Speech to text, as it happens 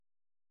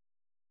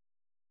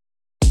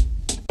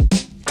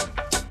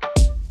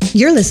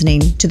You're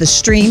listening to the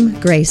Stream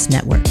Grace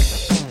Network.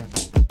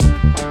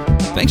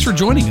 Thanks for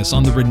joining us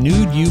on the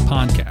Renewed You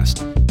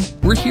podcast.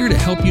 We're here to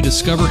help you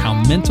discover how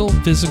mental,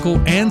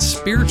 physical, and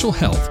spiritual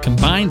health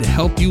combine to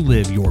help you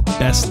live your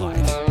best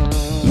life.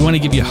 We want to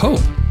give you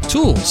hope,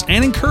 tools,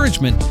 and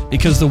encouragement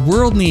because the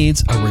world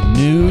needs a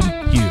renewed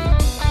you.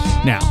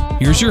 Now,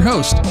 here's your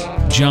host,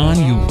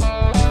 John Yule.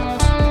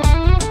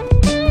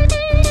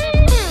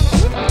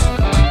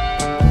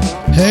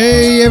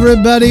 Hey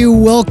everybody,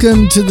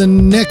 welcome to the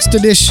next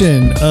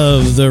edition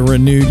of the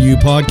Renewed You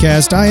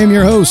podcast. I am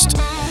your host,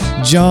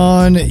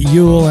 John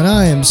Yule, and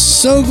I am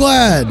so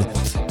glad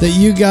that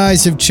you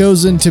guys have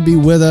chosen to be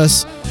with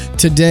us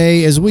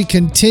today as we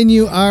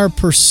continue our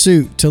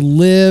pursuit to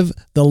live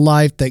the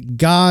life that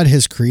God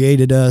has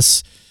created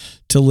us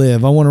to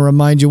live. I want to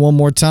remind you one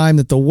more time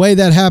that the way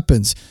that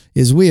happens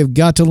is we have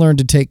got to learn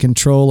to take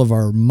control of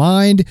our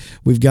mind.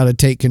 We've got to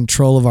take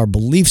control of our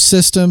belief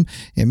system.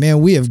 And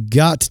man, we have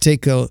got to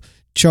take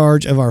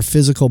charge of our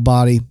physical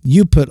body.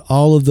 You put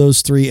all of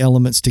those three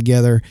elements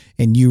together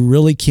and you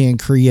really can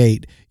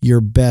create your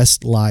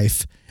best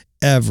life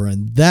ever.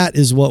 And that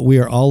is what we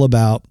are all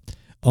about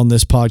on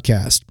this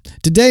podcast.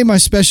 Today, my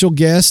special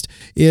guest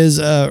is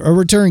a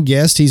return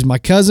guest. He's my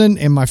cousin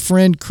and my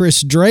friend,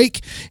 Chris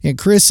Drake. And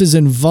Chris is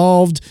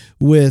involved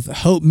with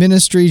Hope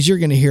Ministries. You're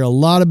going to hear a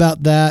lot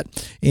about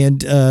that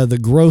and the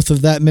growth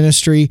of that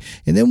ministry.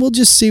 And then we'll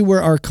just see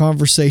where our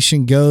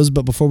conversation goes.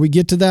 But before we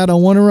get to that, I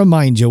want to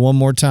remind you one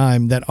more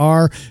time that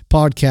our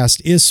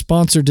podcast is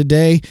sponsored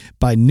today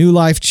by New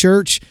Life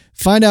Church.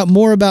 Find out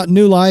more about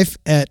New Life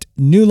at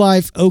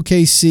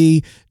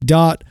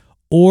newlifeokc.org.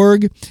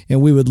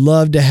 And we would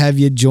love to have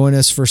you join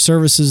us for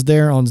services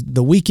there on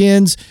the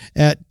weekends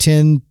at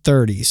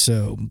 10:30.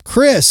 So,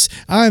 Chris,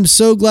 I'm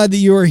so glad that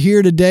you are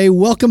here today.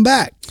 Welcome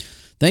back.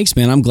 Thanks,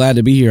 man. I'm glad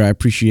to be here. I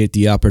appreciate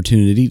the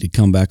opportunity to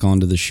come back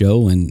onto the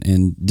show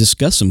and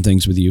discuss some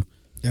things with you.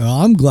 Well,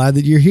 I'm glad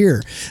that you're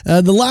here.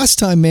 The last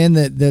time, man,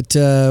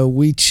 that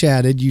we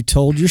chatted, you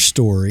told your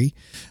story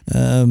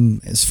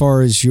as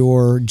far as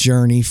your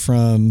journey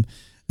from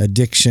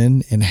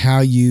addiction and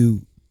how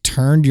you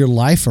turned your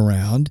life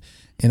around.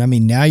 And I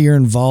mean, now you're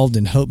involved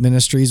in Hope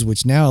Ministries,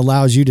 which now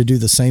allows you to do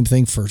the same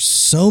thing for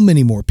so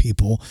many more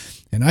people.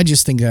 And I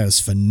just think that is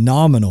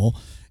phenomenal.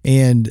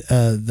 And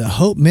the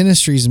Hope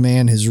Ministries,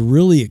 man, has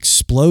really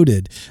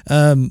exploded.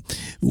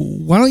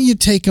 Why don't you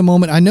take a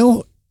moment? I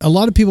know a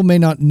lot of people may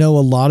not know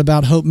a lot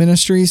about Hope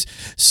Ministries.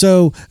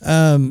 So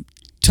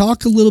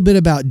talk a little bit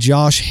about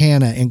Josh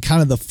Hanna and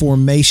kind of the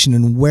formation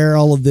and where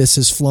all of this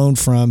has flown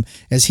from,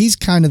 as he's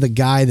kind of the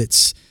guy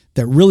that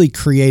really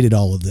created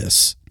all of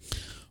this.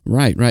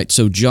 Right.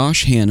 So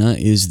Josh Hanna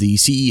is the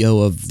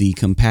CEO of the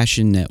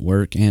Compassion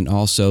Network and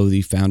also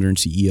the founder and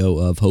CEO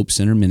of Hope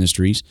Center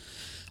Ministries.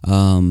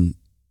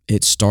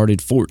 It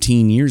started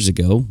 14 years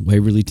ago,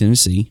 Waverly,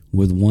 Tennessee,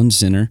 with one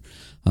center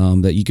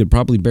that you could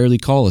probably barely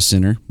call a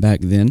center back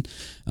then,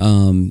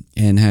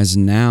 and has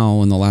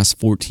now, in the last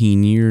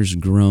 14 years,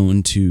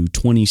 grown to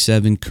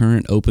 27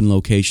 current open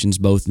locations,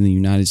 both in the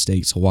United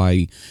States,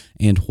 Hawaii,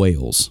 and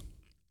Wales.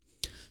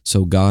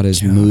 So God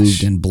has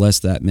moved and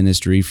blessed that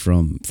ministry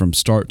from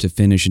start to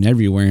finish and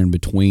everywhere in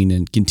between,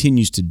 and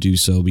continues to do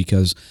so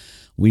because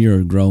we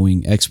are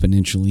growing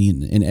exponentially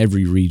in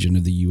every region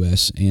of the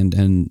U.S. and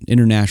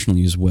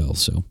internationally as well.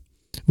 So,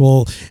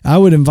 well, I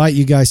would invite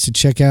you guys to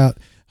check out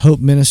Hope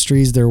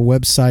Ministries. Their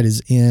website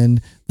is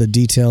in the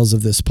details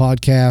of this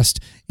podcast.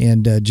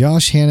 And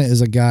Josh Hanna is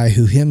a guy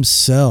who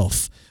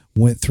himself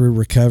went through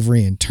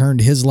recovery and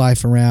turned his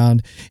life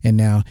around. And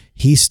now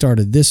he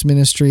started this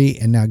ministry.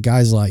 And now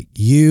guys like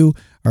you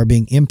are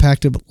being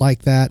impacted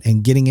like that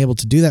and getting able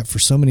to do that for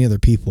so many other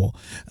people.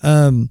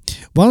 Why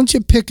don't you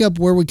pick up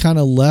where we kind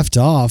of left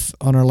off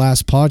on our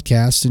last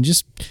podcast and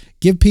just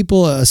give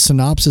people a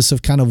synopsis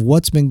of kind of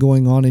what's been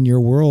going on in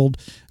your world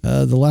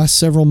the last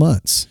several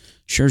months?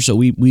 Sure. So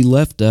we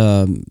left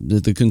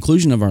the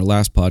conclusion of our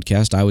last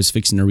podcast. I was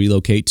fixing to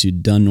relocate to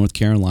Dunn, North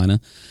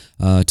Carolina,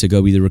 to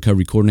go be the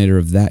recovery coordinator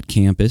of that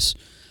campus.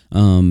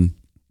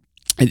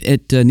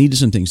 It needed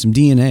some things, some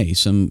DNA,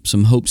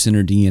 some Hope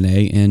Center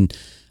DNA, and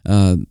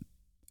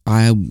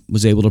I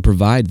was able to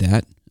provide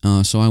that.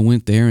 So I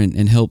went there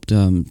and helped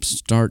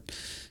start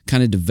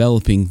kind of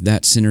developing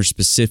that center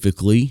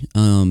specifically.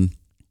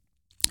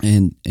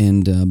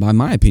 And by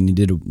my opinion,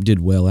 did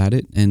well at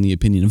it, and the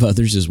opinion of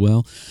others as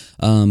well.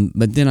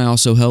 But then I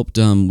also helped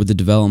with the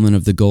development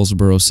of the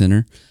Goldsboro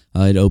Center.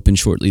 It opened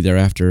shortly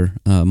thereafter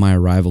my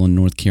arrival in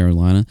North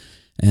Carolina,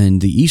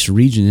 and the East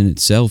region in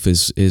itself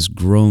is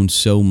grown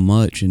so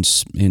much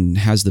and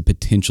has the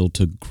potential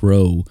to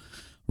grow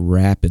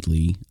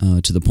rapidly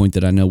to the point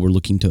that I know we're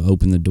looking to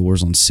open the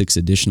doors on 6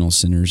 additional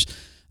centers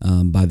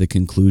by the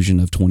conclusion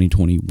of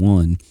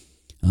 2021.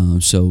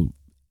 So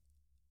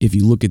if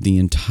you look at the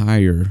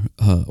entire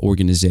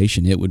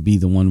organization, it would be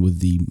the one with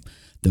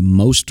the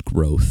most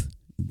growth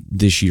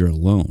this year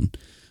alone.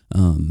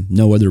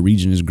 No other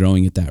region is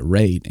growing at that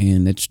rate,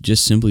 and it's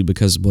just simply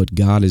because of what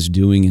God is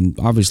doing, and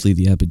obviously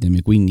the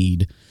epidemic. We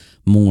need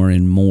more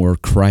and more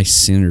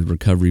Christ-centered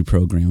recovery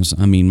programs.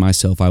 I mean,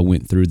 myself, I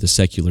went through the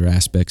secular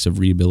aspects of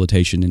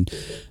rehabilitation,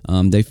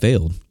 and they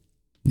failed.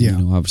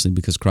 Yeah. Obviously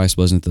because Christ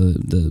wasn't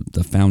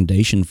the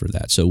foundation for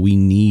that. So we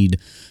need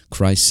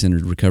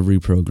Christ-centered recovery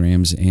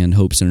programs, and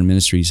Hope Center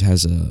Ministries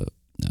has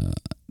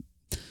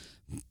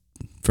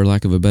for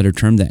lack of a better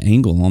term, the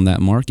angle on that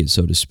market,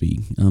 so to speak.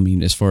 I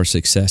mean, as far as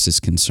success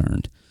is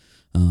concerned.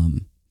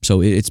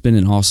 So it's been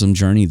an awesome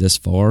journey thus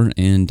far,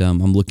 and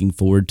I'm looking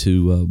forward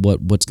to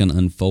what's going to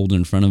unfold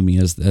in front of me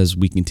as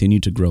we continue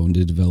to grow and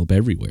to develop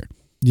everywhere.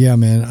 Yeah,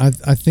 man.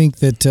 I think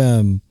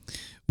that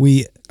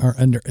we are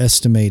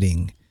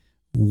underestimating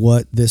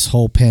what this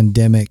whole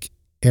pandemic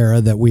era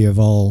that we have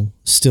all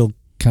still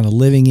kind of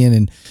living in,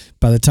 and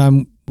by the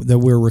time that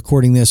we're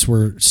recording this,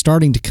 we're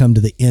starting to come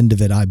to the end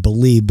of it, I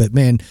believe. But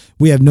man,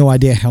 we have no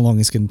idea how long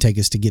it's going to take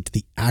us to get to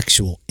the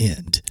actual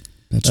end.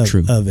 That's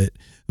true of it.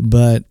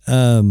 But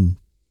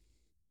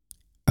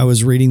I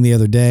was reading the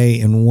other day,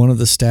 and one of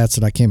the stats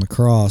that I came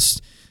across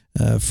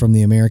from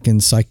the American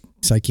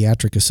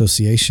Psychiatric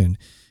Association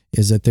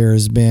is that there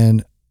has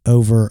been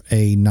over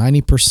a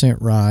 90%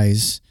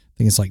 rise. I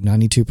think it's like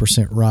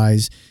 92%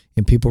 rise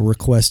in people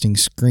requesting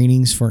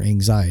screenings for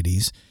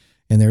anxieties.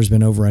 And there's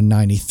been over a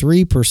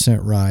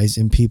 93% rise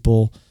in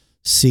people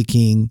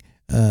seeking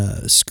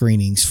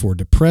screenings for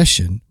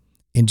depression.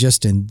 And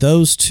just in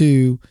those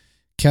two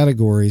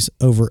categories,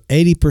 over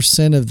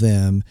 80% of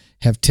them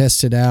have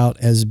tested out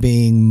as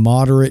being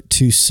moderate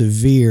to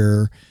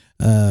severe,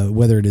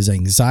 whether it is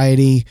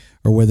anxiety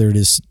or whether it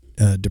is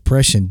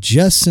depression,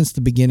 just since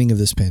the beginning of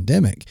this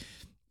pandemic.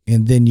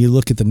 And then you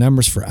look at the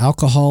numbers for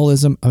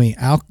alcoholism. I mean,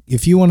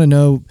 if you want to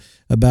know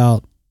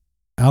about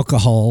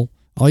alcohol,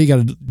 all you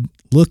got to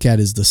look at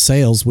is the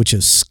sales, which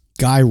has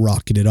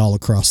skyrocketed all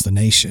across the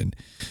nation.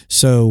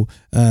 So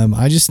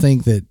I just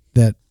think that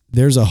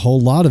there's a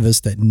whole lot of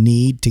us that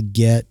need to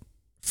get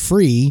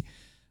free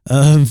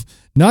of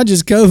not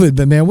just COVID,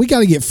 but man, we got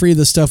to get free of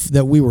the stuff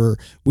that we were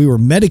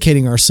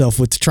medicating ourselves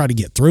with to try to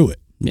get through it.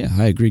 Yeah,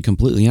 I agree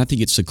completely. And I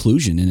think it's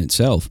seclusion in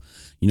itself.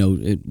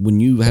 When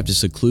you have to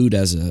seclude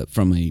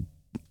from a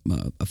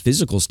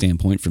physical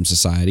standpoint from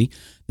society,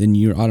 then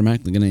you're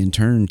automatically going to in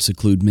turn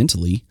seclude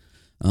mentally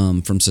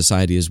from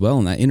society as well.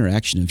 And that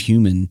interaction of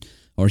human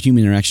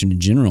interaction in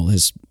general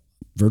has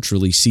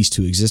virtually ceased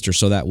to exist, or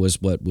so that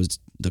was what was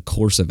the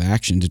course of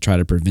action to try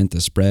to prevent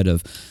the spread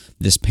of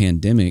this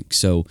pandemic.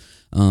 So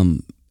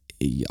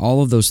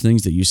all of those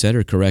things that you said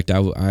are correct.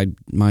 I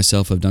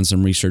myself have done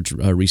some research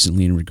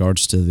recently in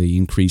regards to the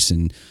increase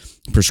in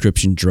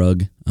prescription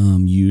drug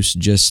use,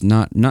 just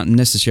not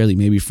necessarily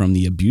maybe from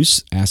the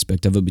abuse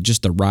aspect of it, but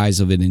just the rise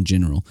of it in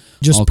general.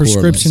 Just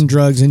prescription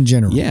drugs in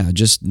general. Yeah,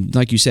 just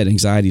like you said,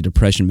 anxiety,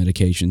 depression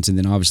medications, and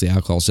then obviously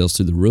alcohol sales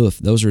through the roof.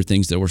 Those are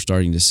things that we're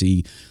starting to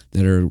see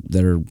that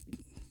are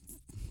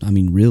I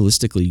mean,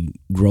 realistically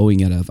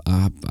growing at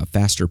a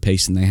faster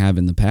pace than they have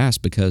in the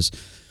past, because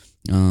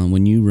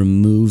when you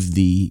remove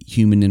the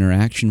human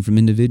interaction from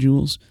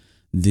individuals,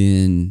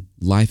 then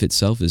life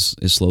itself is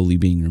slowly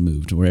being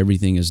removed, where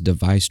everything is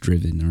device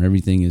driven or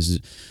everything is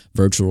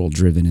virtual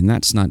driven. And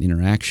that's not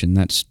interaction.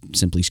 That's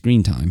simply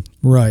screen time.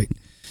 Right.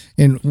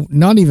 And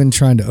not even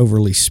trying to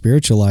overly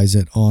spiritualize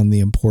it on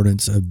the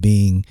importance of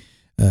being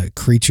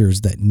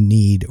creatures that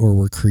need or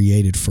were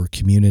created for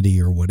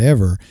community or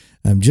whatever.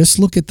 Just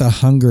look at the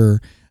hunger.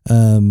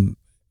 When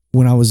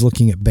I was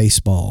looking at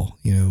baseball,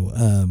 I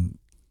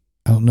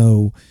don't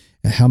know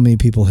how many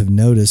people have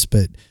noticed,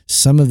 but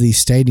some of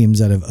these stadiums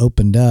that have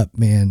opened up,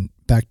 man,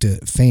 back to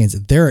fans,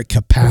 they're at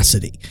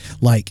capacity.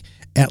 Like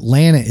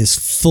Atlanta is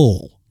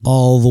full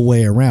all the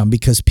way around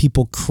because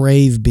people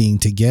crave being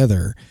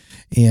together.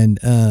 And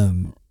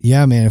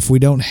yeah, man, if we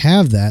don't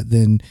have that,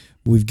 then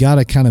we've got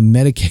to kind of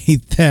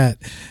medicate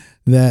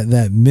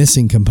that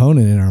missing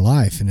component in our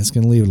life, and it's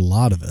going to lead a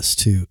lot of us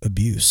to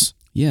abuse.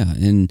 Yeah,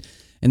 and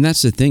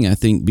that's the thing. I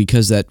think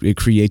because it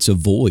creates a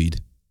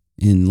void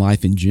in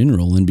life in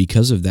general, and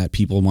because of that,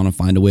 people want to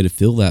find a way to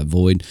fill that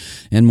void,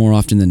 and more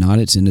often than not,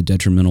 it's in a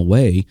detrimental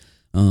way.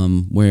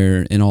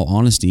 Where, in all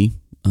honesty,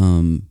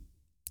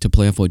 to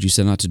play off what you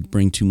said, not to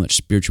bring too much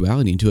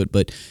spirituality into it,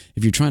 but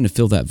if you're trying to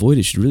fill that void,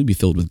 it should really be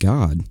filled with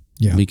God.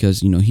 Yeah. Because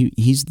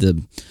he's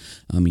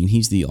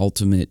the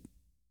ultimate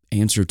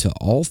answer to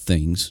all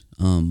things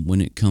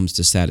when it comes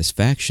to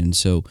satisfaction.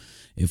 So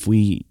if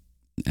we,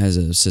 as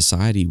a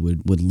society,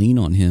 would lean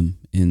on him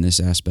in this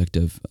aspect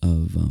of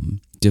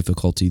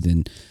difficulty,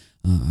 then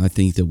I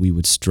think that we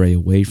would stray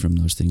away from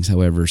those things.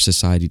 However,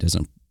 society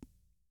doesn't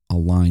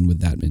align with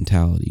that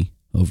mentality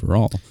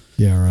overall.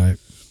 Yeah, right.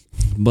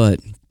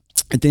 But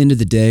at the end of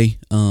the day,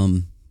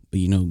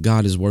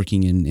 God is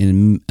working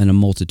in a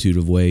multitude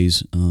of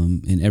ways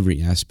in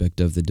every aspect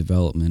of the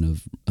development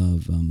of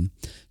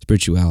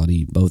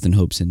spirituality, both in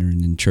Hope Center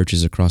and in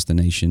churches across the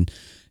nation.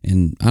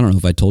 And I don't know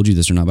if I told you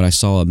this or not, but I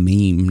saw a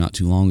meme not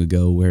too long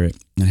ago where it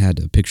had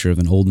a picture of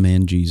an old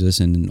man Jesus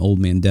and an old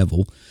man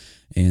devil.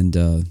 And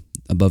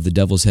above the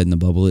devil's head in the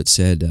bubble, it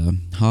said,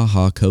 "Ha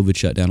ha, COVID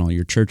shut down all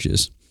your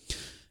churches."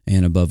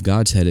 And above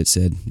God's head, it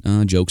said,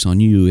 joke's on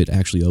you. It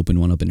actually opened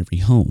one up in every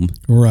home.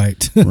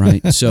 Right.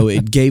 Right. So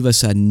it gave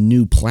us a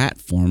new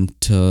platform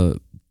to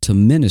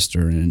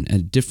minister and a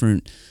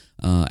different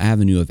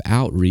avenue of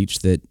outreach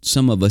that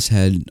some of us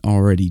had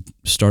already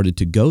started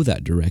to go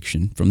that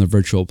direction from the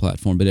virtual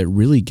platform. But it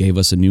really gave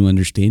us a new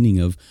understanding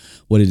of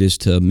what it is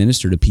to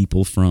minister to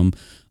people from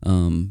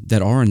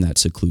that are in that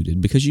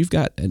secluded, because you've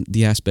got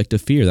the aspect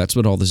of fear. That's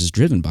what all this is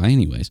driven by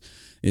anyways,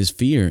 is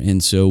fear.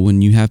 And so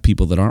when you have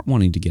people that aren't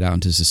wanting to get out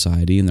into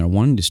society and they're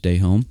wanting to stay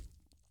home,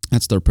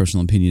 that's their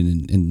personal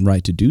opinion and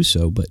right to do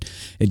so, but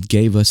it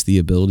gave us the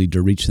ability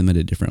to reach them at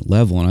a different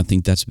level, and I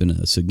think that's been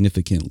a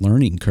significant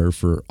learning curve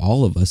for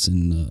all of us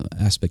in the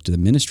aspect of the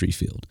ministry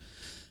field.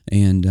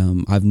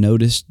 And I've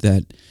noticed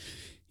that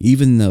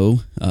even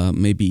though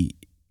maybe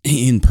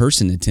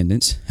in-person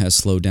attendance has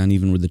slowed down,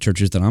 even with the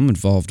churches that I'm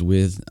involved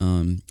with,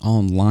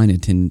 online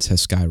attendance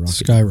has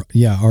skyrocketed.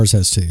 Yeah, ours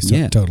has too. So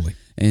Yeah. Totally.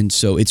 And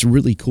so it's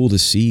really cool to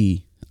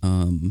see,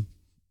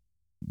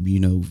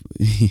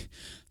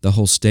 the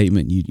whole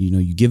statement,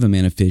 you give a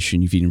man a fish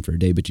and you feed him for a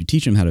day, but you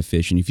teach him how to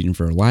fish and you feed him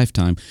for a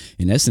lifetime.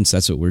 In essence,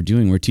 that's what we're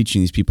doing. We're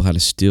teaching these people how to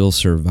still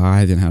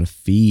survive and how to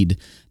feed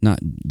not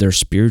their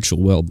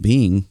spiritual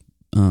well-being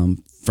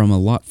from a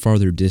lot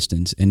farther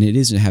distance, and it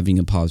isn't having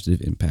a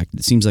positive impact.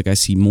 It seems like I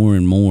see more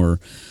and more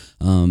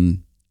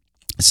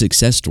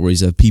success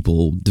stories of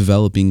people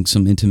developing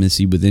some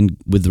intimacy with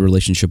the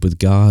relationship with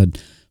God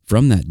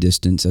from that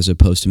distance, as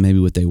opposed to maybe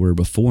what they were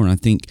before. And I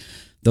think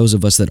those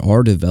of us that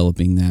are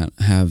developing that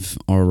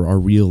are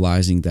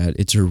realizing that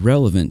it's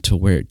irrelevant to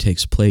where it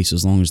takes place,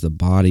 as long as the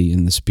body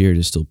and the spirit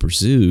is still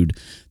pursued,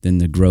 then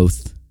the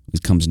growth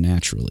comes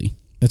naturally.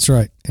 That's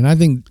right. And I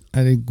think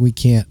we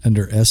can't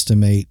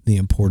underestimate the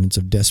importance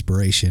of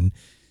desperation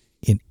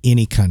in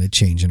any kind of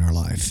change in our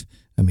life.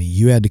 I mean,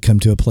 you had to come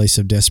to a place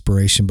of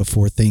desperation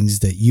before things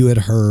that you had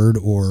heard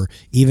or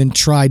even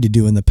tried to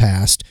do in the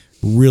past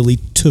really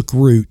took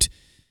root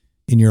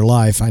in your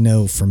life. I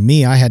know for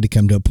me, I had to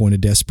come to a point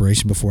of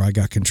desperation before I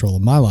got control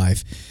of my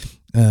life.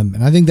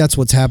 And I think that's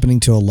what's happening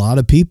to a lot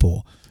of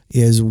people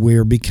is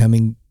we've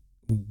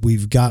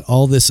got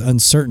all this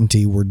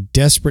uncertainty. We're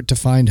desperate to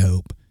find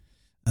hope.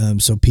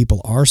 So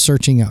people are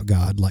searching out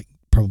God like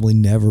probably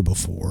never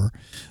before.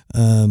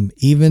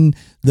 Even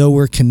though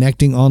we're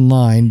connecting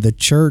online, the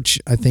church,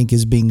 I think,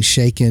 is being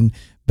shaken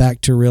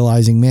back to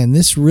realizing, man,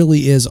 this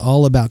really is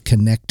all about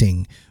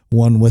connecting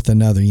one with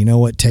another. You know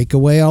what? Take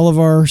away all of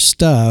our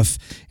stuff,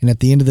 and at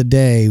the end of the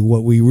day,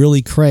 what we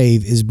really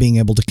crave is being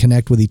able to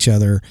connect with each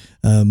other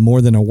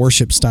more than a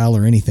worship style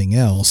or anything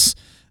else.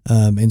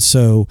 And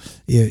so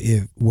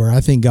where I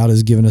think God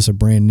has given us a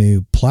brand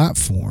new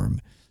platform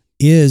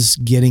is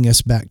getting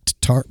us back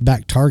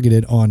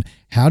targeted on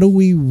how do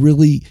we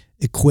really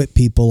equip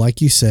people,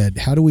 like you said,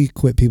 how do we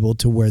equip people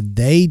to where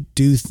they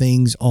do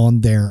things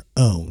on their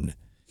own?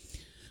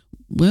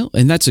 Well,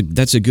 and that's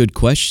a good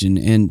question.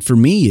 And for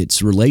me,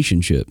 it's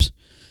relationships.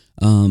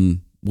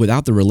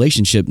 Without the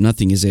relationship,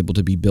 nothing is able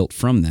to be built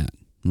from that,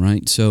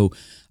 right? So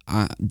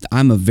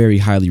I'm a very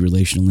highly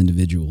relational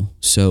individual.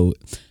 So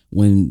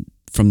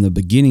from the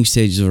beginning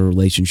stages of a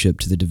relationship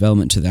to the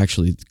development to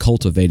actually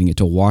cultivating it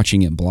to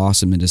watching it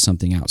blossom into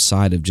something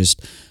outside of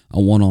just a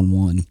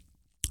one-on-one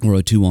or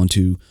a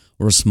two-on-two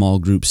or a small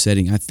group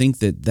setting, I think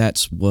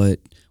that's what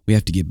we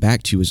have to get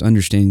back to, is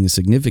understanding the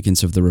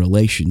significance of the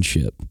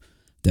relationship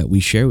that we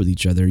share with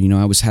each other.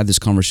 I had this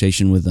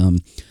conversation with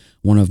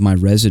one of my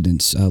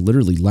residents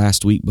literally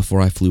last week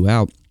before I flew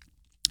out,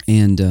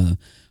 and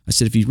I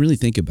said, if you really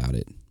think about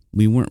it,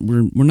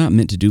 we're not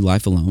meant to do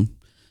life alone.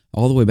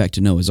 All the way back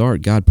to Noah's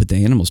Ark, God put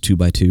the animals 2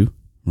 by 2,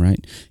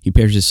 right? He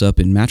pairs us up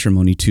in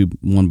matrimony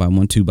 1 by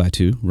 1, 2 by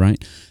 2,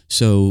 right?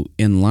 So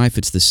in life,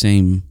 it's the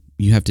same.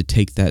 You have to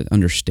take that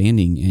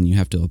understanding and you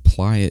have to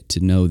apply it to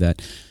know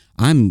that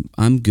I'm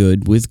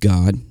good with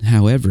God.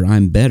 However,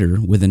 I'm better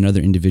with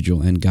another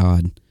individual and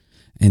God,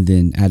 and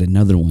then add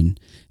another one.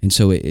 And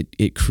so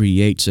it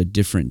creates a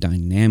different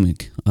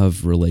dynamic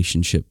of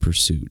relationship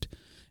pursuit.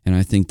 And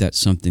I think that's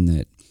something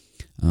that,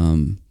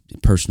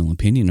 personal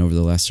opinion, over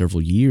the last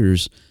several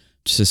years,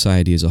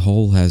 society as a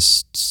whole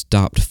has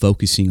stopped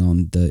focusing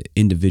on the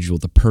individual,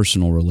 the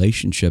personal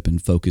relationship,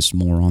 and focused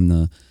more on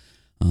the,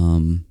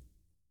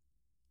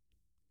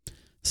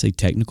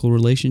 technical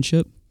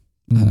relationship.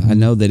 Mm-hmm. I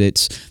know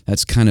that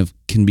that's kind of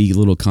can be a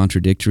little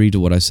contradictory to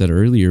what I said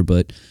earlier,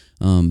 but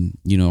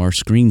our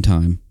screen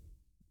time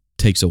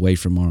takes away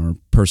from our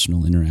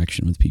personal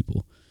interaction with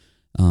people.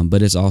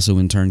 But it's also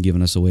in turn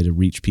given us a way to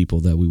reach people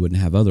that we wouldn't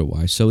have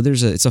otherwise. So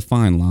it's a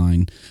fine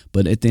line,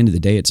 but at the end of the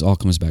day, it all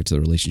comes back to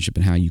the relationship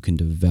and how you can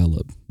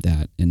develop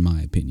that, in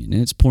my opinion.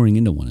 And it's pouring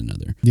into one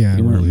another. Yeah,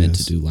 we weren't really meant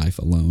to do life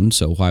alone,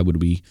 so why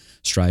would we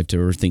strive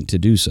to or think to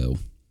do so?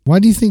 Why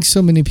do you think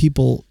so many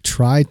people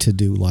try to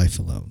do life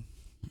alone?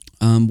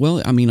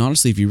 Well, I mean,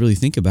 honestly, if you really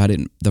think about it,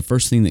 the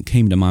first thing that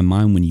came to my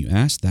mind when you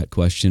asked that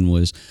question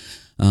was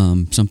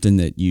something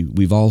that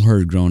we've all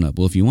heard growing up.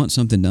 Well, if you want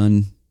something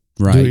done,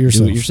 Right. Do it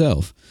yourself. Do it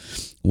yourself.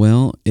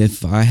 Well,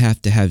 if I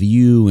have to have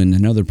you and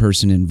another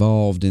person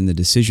involved in the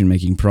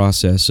decision-making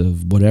process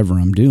of whatever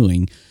I'm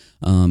doing,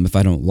 if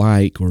I don't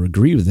like or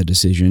agree with the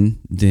decision,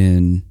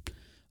 then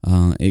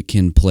it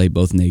can play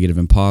both negative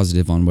and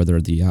positive on whether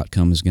the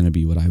outcome is going to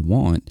be what I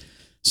want.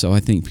 So I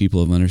think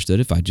people have understood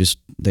if I just,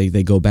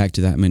 they go back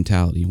to that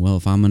mentality. Well,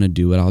 if I'm going to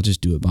do it, I'll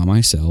just do it by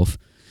myself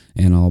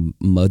and I'll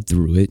mud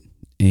through it.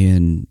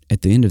 And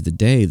at the end of the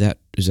day, that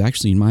is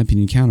actually, in my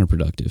opinion,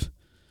 counterproductive,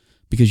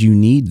 because you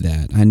need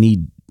that. I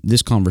need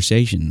this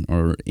conversation,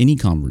 or any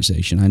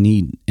conversation. I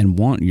need and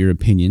want your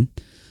opinion,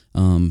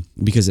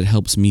 because it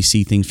helps me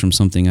see things from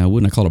something I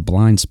wouldn't. I call it a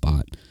blind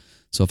spot.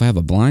 So if I have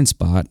a blind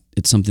spot,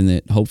 it's something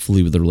that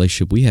hopefully with the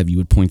relationship we have, you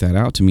would point that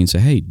out to me and say,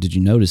 hey, did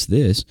you notice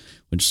this?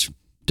 Which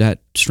that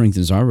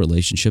strengthens our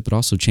relationship. It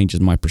also changes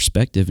my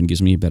perspective and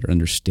gives me a better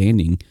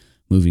understanding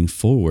moving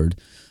forward.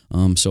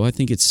 So I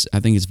think it's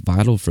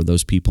vital for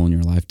those people in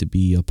your life to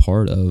be a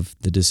part of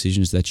the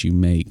decisions that you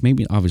make.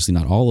 Maybe obviously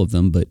not all of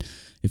them, but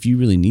if you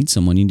really need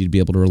someone, you need to be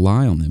able to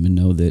rely on them and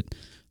know that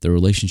the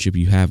relationship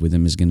you have with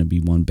them is going to be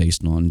one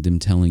based on them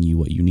telling you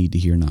what you need to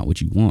hear, not what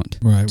you want.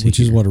 Right, which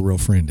is what a real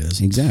friend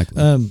is.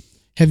 Exactly.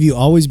 Have you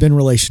always been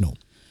relational?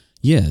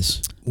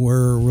 Yes.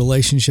 Were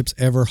relationships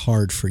ever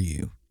hard for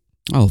you?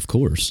 Oh, of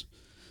course.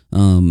 We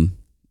want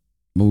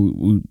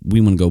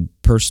to go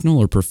personal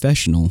or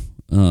professional.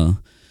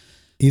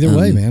 Either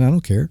way, man, I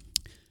don't care.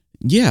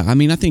 Yeah, I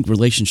mean, I think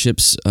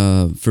relationships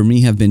for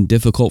me have been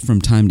difficult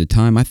from time to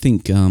time. I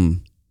think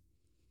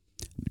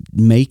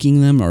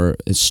making them or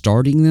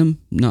starting them,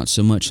 not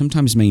so much.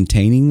 Sometimes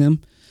maintaining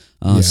them.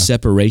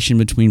 Separation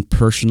between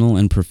personal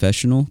and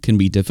professional can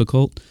be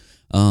difficult.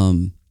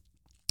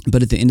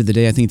 But at the end of the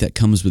day, I think that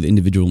comes with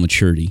individual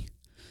maturity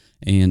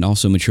and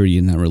also maturity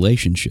in that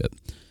relationship.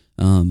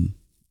 And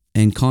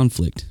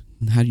conflict.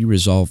 How do you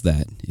resolve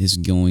that is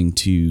going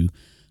to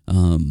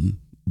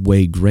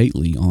weigh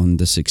greatly on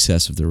the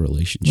success of the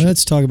relationship.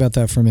 Let's talk about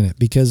that for a minute,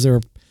 because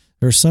there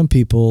are some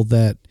people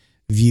that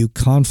view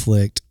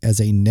conflict as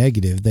a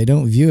negative. They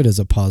don't view it as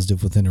a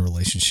positive within a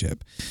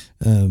relationship.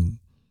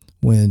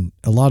 When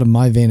a lot of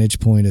my vantage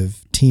point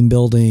of team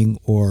building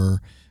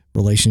or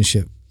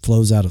relationship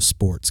flows out of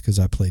sports, because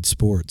I played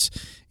sports,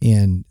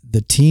 and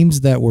the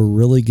teams that were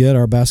really good,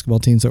 our basketball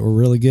teams that were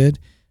really good,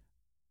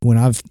 when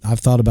I've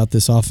thought about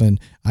this often,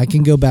 I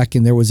can go back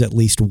and there was at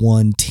least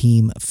one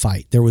team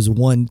fight. There was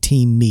one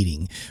team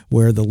meeting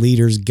where the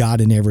leaders got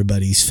in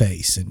everybody's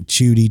face and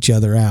chewed each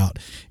other out.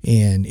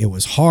 And it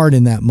was hard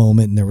in that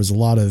moment and there was a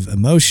lot of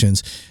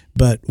emotions.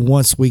 But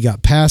once we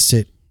got past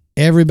it,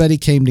 everybody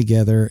came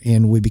together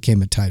and we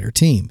became a tighter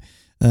team.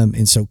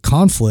 And so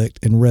conflict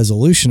and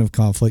resolution of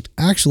conflict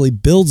actually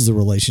builds the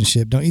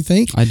relationship, don't you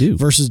think? I do.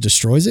 Versus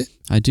destroys it?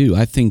 I do.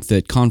 I think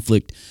that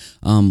conflict,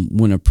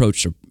 when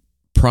approached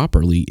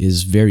properly,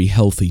 is very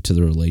healthy to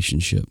the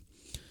relationship.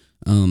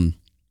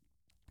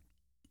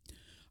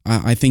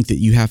 I think that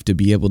you have to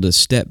be able to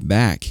step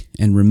back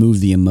and remove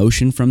the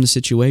emotion from the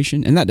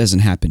situation, and that doesn't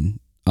happen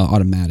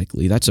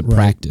automatically. That's a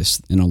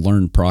practice and a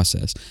learned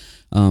process.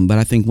 But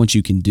I think once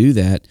you can do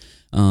that,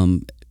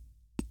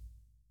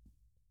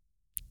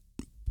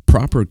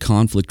 proper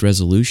conflict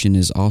resolution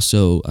is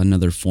also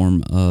another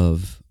form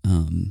of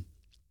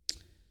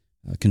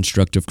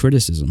constructive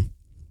criticism.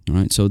 All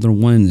right, so they're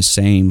one and the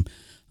same.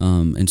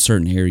 In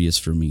certain areas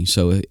for me.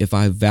 So if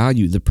I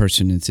value the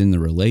person that's in the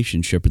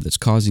relationship or that's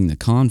causing the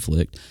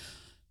conflict,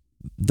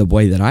 the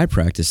way that I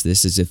practice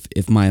this is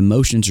if my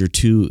emotions are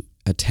too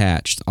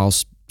attached, I'll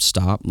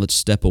stop, let's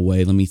step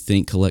away, let me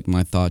think, collect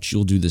my thoughts,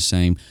 you'll do the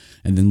same,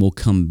 and then we'll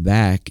come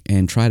back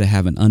and try to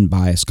have an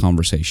unbiased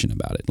conversation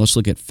about it. Let's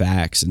look at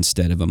facts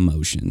instead of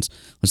emotions.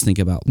 Let's think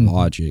about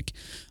logic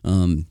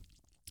and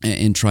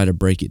try to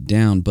break it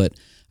down. But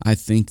I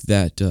think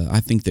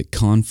that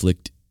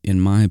conflict, in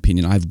my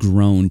opinion, I've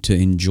grown to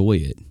enjoy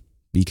it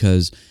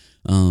because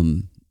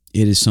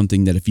it is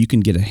something that if you can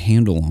get a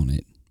handle on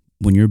it,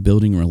 when you're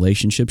building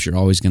relationships, you're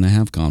always going to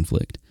have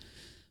conflict,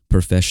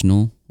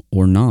 professional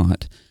or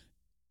not.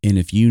 And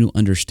if you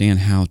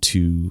understand how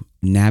to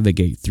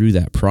navigate through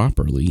that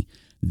properly,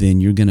 then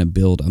you're going to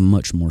build a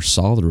much more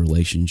solid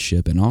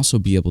relationship and also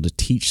be able to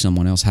teach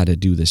someone else how to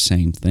do the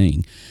same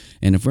thing.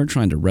 And if we're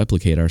trying to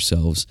replicate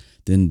ourselves,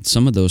 then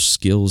some of those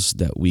skills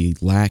that we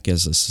lack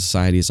as a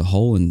society as a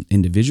whole and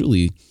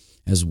individually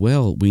as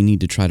well, we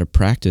need to try to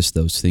practice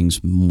those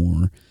things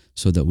more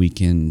so that we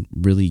can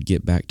really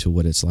get back to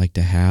what it's like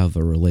to have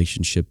a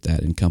relationship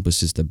that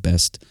encompasses the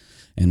best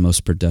and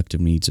most productive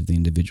needs of the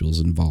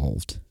individuals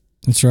involved.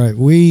 That's right.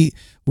 We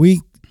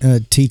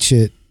teach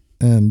it,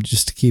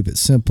 just to keep it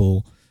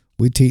simple,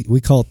 we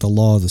call it the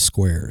law of the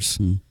squares.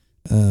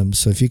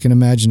 So if you can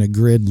imagine a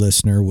grid,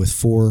 listener, with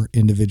 4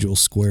 individual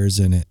squares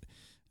in it,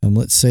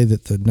 let's say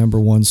that the number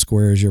 1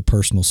 square is your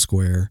personal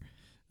square.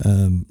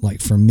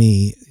 Like for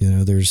me,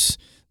 there's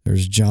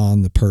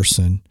John the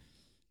person,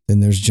 then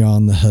there's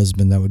John the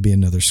husband, that would be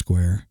another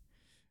square.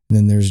 And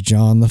then there's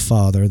John the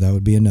father, that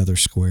would be another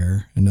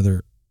square.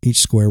 Each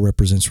square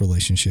represents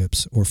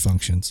relationships or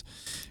functions.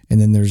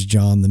 And then there's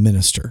John the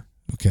minister.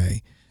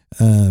 Okay.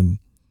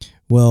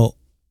 Well,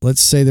 let's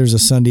say there's a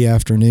Sunday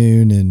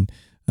afternoon and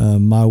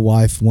my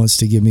wife wants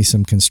to give me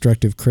some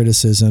constructive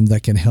criticism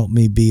that can help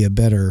me be a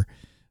better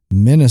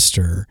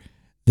minister.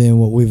 Then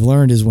what we've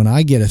learned is when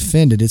I get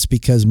offended, it's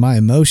because my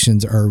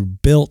emotions are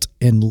built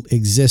and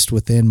exist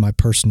within my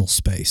personal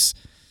space.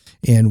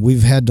 And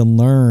we've had to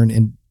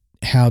learn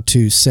how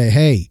to say,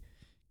 hey,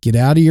 get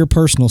out of your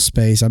personal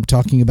space. I'm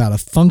talking about a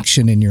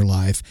function in your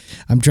life.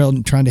 I'm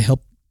trying to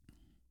help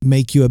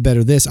make you a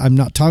better this. I'm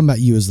not talking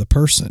about you as the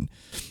person.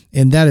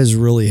 And that has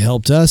really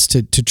helped us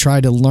to try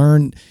to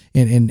learn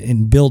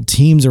and build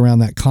teams around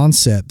that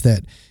concept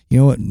that, you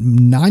know what,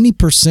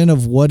 90%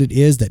 of what it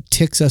is that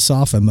ticks us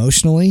off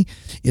emotionally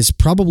is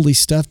probably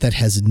stuff that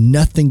has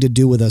nothing to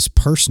do with us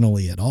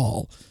personally at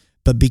all.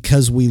 But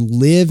because we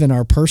live in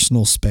our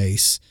personal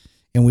space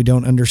and we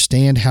don't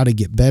understand how to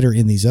get better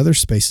in these other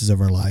spaces of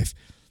our life,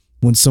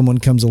 when someone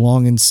comes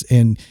along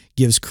and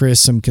gives Chris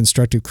some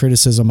constructive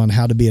criticism on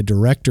how to be a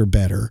director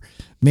better,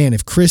 man,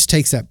 if Chris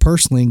takes that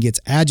personally and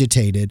gets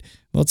agitated,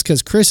 well, it's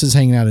because Chris is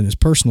hanging out in his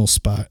personal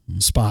spot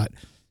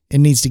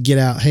and needs to get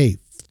out. Hey,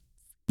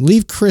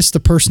 leave Chris the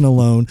person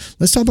alone.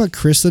 Let's talk about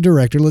Chris the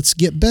director. Let's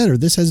get better.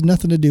 This has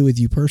nothing to do with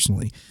you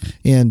personally.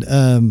 And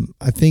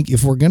I think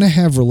if we're going to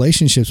have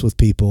relationships with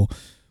people,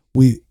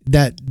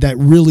 that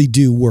really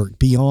do work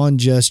beyond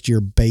just your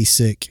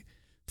basic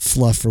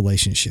fluff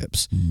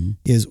relationships,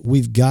 is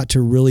we've got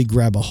to really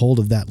grab a hold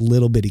of that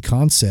little bitty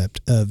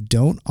concept of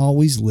don't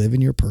always live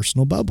in your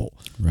personal bubble.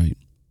 Right.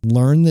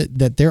 Learn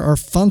that there are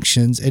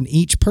functions, and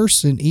each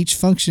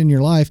function in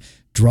your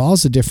life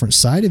draws a different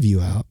side of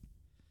you out.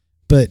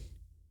 But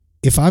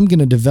if I'm going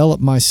to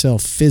develop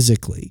myself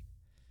physically,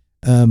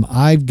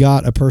 I've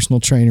got a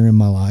personal trainer in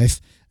my life.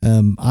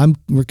 I'm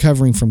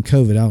recovering from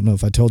COVID. I don't know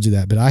if I told you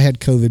that, but I had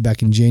COVID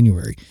back in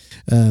January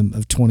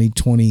of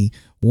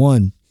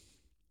 2021.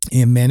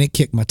 And man, it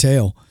kicked my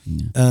tail.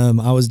 Yeah.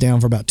 I was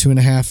down for about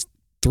 2.5,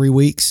 3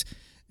 weeks.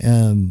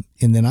 And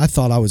then I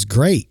thought I was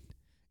great.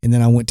 And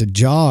then I went to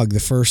jog the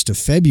 1st of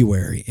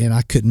February and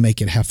I couldn't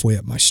make it halfway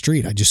up my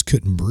street. I just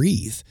couldn't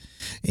breathe.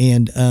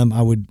 And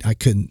I would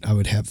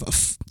have a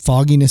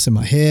fogginess in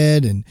my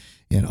head and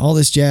all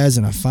this jazz.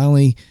 And I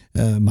finally,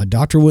 my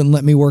doctor wouldn't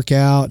let me work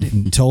out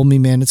and told me,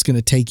 man, it's going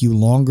to take you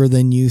longer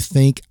than you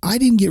think. I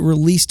didn't get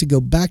released to go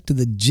back to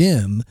the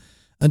gym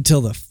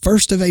until the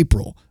 1st of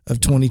April of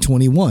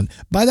 2021.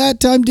 By that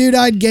time, dude,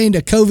 I'd gained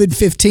a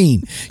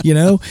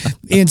COVID-15,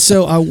 And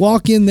so I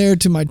walk in there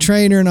to my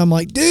trainer and I'm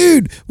like,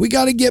 dude, we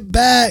got to get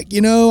back.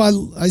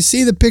 I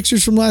see the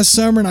pictures from last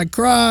summer and I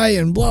cry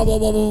and blah, blah,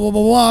 blah, blah, blah,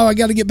 blah, blah. I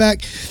got to get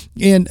back.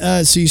 And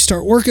so you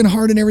start working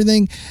hard and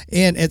everything.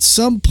 And at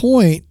some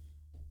point,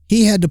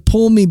 he had to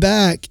pull me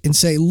back and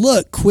say,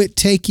 look, quit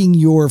taking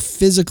your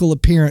physical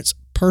appearance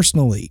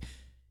personally.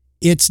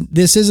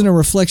 This isn't a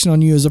reflection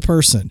on you as a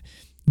person.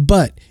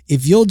 But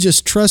if you'll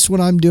just trust what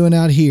I'm doing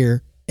out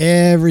here,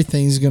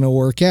 everything's going to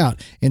work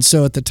out. And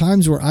so at the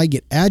times where I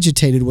get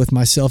agitated with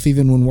myself,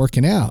 even when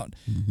working out,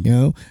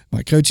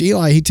 my coach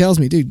Eli, he tells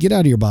me, dude, get out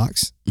of your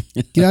box.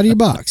 Get out of your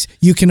box.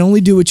 You can only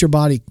do what your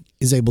body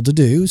is able to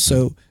do.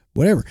 So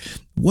whatever.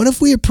 What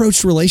if we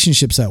approached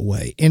relationships that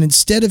way? And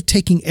instead of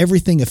taking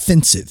everything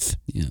offensive,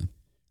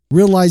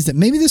 realize that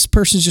maybe this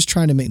person's just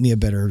trying to make me a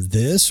better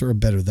this or a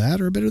better that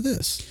or a better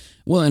this.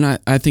 Well, and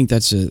I think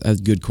that's a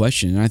good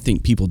question, and I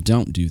think people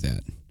don't do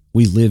that.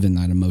 We live in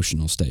that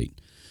emotional state,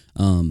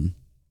 and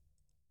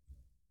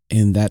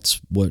that's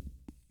what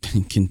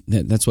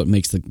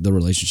makes the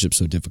relationship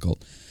so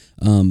difficult.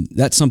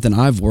 That's something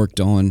I've worked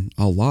on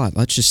a lot.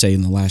 Let's just say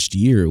in the last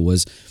year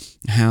was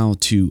how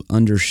to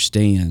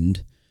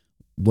understand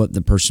what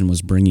the person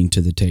was bringing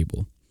to the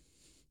table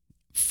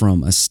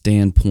from a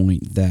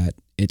standpoint that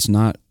it's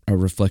not a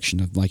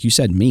reflection of, like you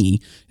said, me.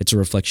 It's a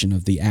reflection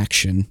of the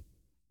action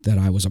that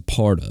I was a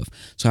part of.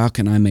 So how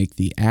can I make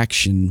the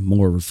action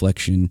more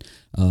reflection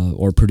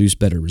or produce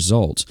better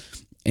results?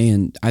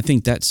 And I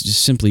think that's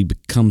just simply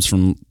comes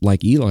from,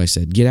 like Eli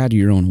said, get out of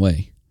your own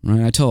way,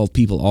 right? I tell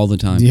people all the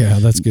time. Yeah,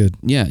 that's good.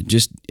 Yeah,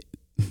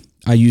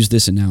 I use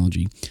this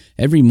analogy.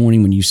 Every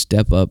morning when you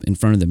step up in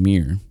front of the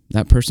mirror,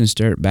 that person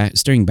staring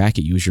back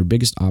at you is your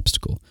biggest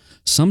obstacle.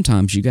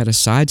 Sometimes you got to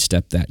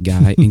sidestep that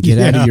guy and get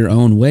out of your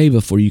own way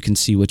before you can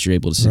see what you're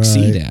able to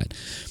succeed at.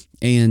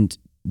 And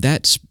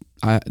that's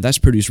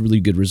produced really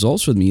good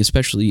results with me,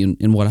 especially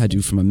in what I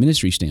do from a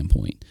ministry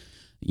standpoint.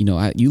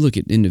 You look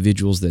at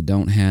individuals that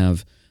don't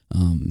have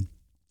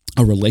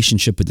a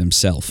relationship with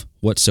themselves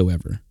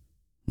whatsoever,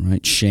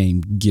 right?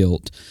 Shame,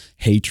 guilt,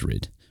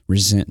 hatred,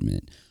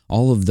 resentment,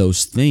 all of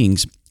those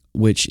things,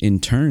 which in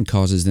turn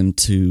causes them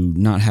to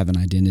not have an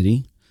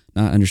identity,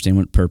 not understand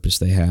what purpose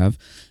they have.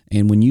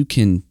 And when you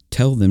can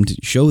tell them, to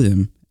show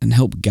them, and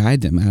help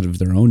guide them out of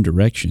their own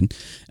direction,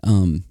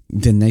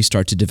 then they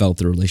start to develop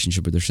the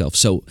relationship with themselves.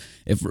 So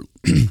if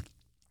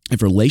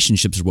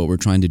relationships are what we're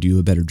trying to do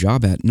a better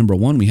job at, number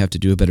one, we have to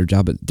do a better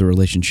job at the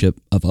relationship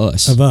of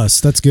us. Of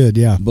us, that's good,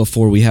 yeah.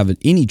 Before we have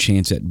any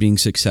chance at being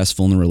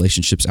successful in the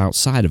relationships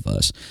outside of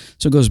us.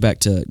 So it goes back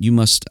to,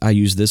 I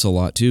use this a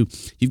lot too,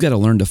 you've got to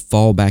learn to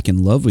fall back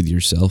in love with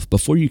yourself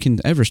before you can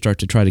ever start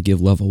to try to give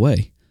love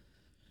away.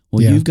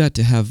 Well, Yeah. you've got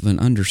to have an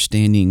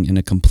understanding and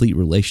a complete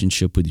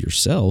relationship with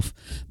yourself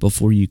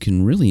before you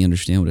can really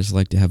understand what it's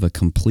like to have a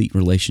complete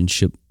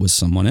relationship with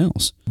someone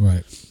else.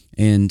 Right.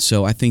 And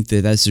so I think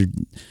that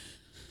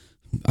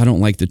I don't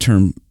like the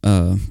term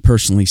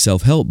personally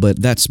self-help,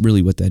 but that's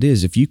really what that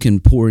is. If you can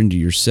pour into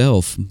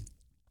yourself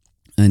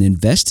and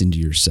invest into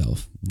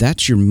yourself,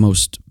 that's your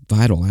most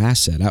vital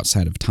asset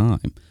outside of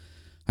time.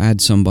 I had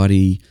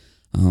somebody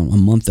a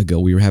month ago,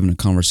 we were having a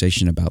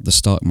conversation about the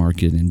stock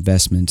market and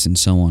investments and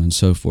so on and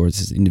so forth.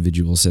 This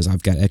individual says,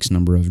 I've got X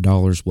number of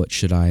dollars. What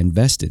should I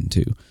invest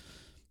into?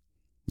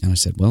 And I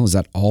said, well, is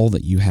that all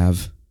that you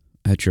have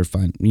at your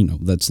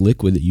that's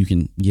liquid that you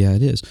can? Yeah,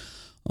 it is.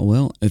 Oh,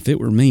 well, if it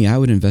were me, I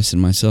would invest in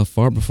myself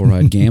far before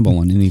I'd gamble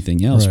on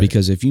anything else. Right.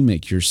 Because if you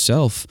make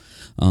yourself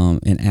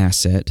an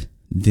asset,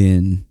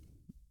 then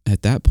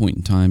at that point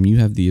in time, you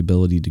have the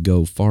ability to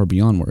go far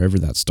beyond wherever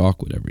that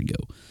stock would ever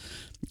go.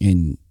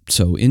 And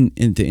so in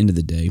the end of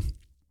the day,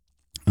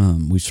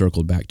 we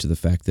circled back to the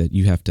fact that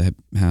you have to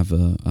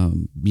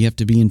you have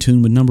to be in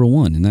tune with number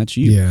one, and that's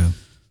you. Yeah.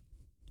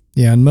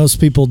 Yeah. And most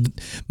people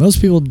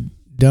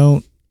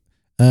don't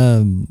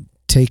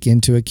take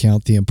into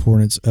account the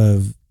importance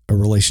of a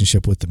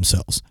relationship with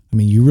themselves. I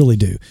mean, you really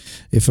do.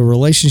 If a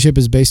relationship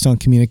is based on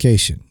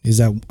communication,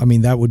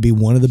 that would be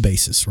one of the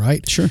basis,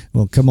 right? Sure.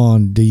 Well, come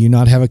on. Do you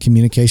not have a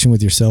communication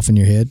with yourself in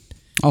your head?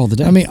 All the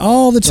day. I mean,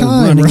 all the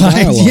time, running right?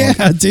 dialogue.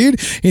 Yeah,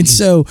 dude. And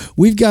so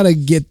we've got to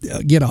get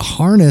a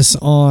harness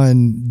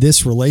on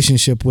this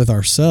relationship with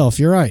ourselves.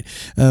 You're right.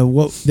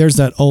 There's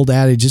that old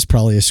adage. It's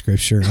probably a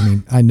scripture. I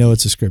mean, I know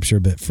it's a scripture,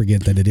 but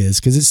forget that it is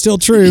because it's still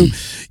true.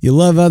 You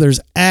love others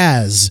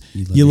as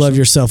you love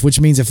yourself, which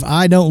means if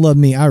I don't love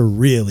me, I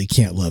really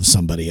can't love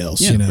somebody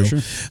else. Yeah, you know, for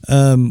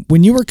sure.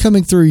 When you were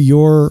coming through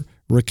your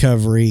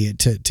recovery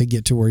to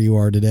get to where you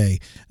are today,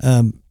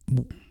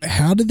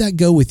 how did that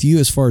go with you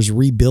as far as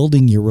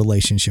rebuilding your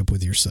relationship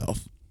with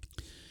yourself?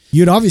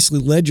 You had obviously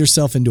led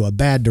yourself into a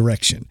bad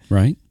direction.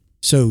 Right.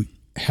 So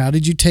how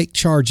did you take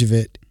charge of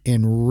it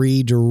and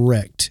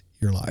redirect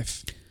your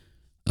life?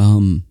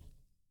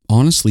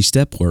 Honestly,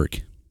 step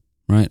work,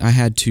 right? I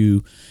had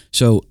to.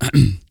 So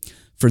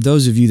for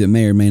those of you that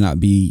may or may not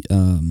be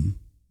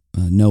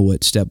know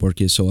what step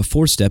work is, so a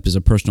 4th step is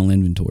a personal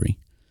inventory,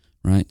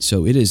 right?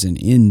 So it is an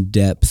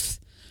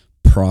in-depth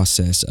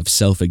process of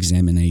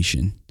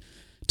self-examination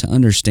to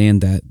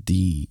understand that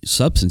the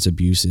substance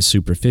abuse is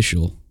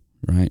superficial,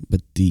 right?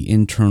 But the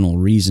internal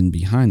reason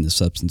behind the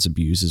substance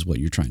abuse is what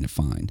you're trying to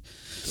find.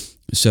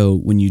 So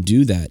when you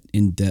do that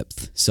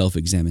in-depth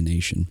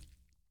self-examination,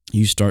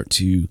 you start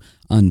to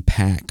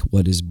unpack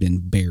what has been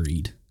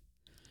buried,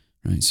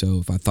 right? So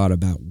if I thought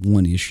about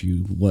one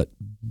issue, what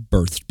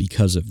birthed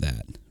because of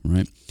that,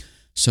 right?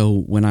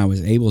 So when I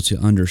was able to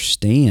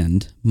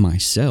understand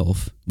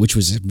myself, which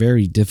was a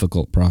very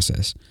difficult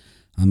process,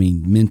 I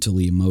mean,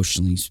 mentally,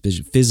 emotionally,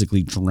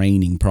 physically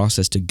draining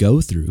process to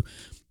go through,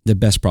 the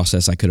best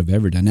process I could have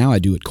ever done. Now I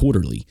do it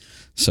quarterly,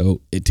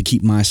 so to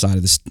keep my side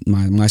of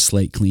my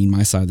slate clean,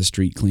 my side of the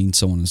street clean,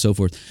 so on and so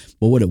forth.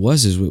 But what it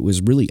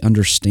was really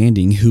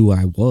understanding who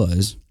I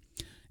was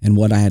and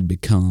what I had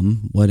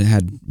become, what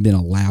had been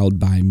allowed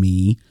by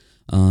me,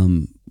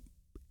 and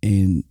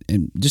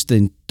just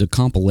the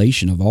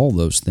compilation of all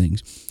those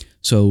things.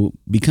 So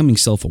becoming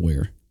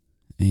self-aware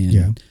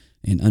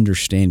and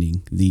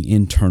understanding the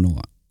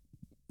internal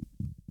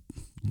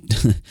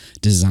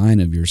design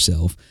of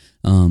yourself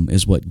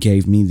is what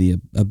gave me the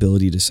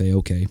ability to say,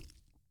 okay,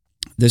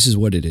 this is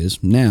what it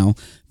is. Now,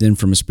 then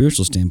from a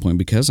spiritual standpoint,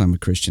 because I'm a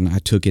Christian, I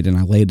took it and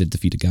I laid it at the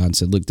feet of God and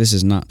said, look, this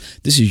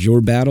is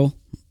your battle.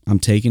 I'm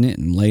taking it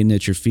and laying it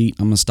at your feet.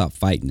 I'm going to stop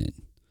fighting it.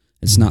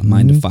 It's not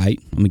mine to fight.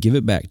 I'm going to give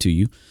it back to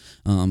you.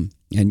 And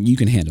you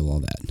can handle all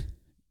that.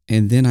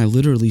 And then I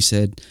literally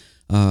said,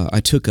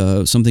 I took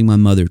something my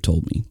mother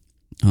told me,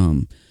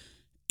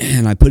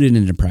 and I put it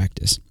into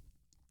practice.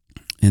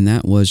 And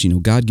that was,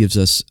 God gives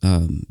us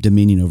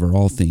dominion over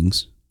all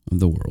things of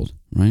the world,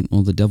 right?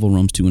 Well, the devil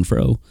roams to and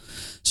fro,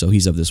 so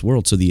he's of this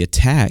world. So the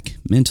attack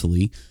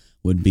mentally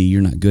would be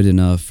you're not good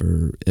enough,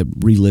 or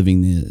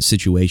reliving the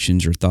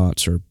situations or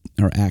thoughts or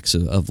acts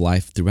of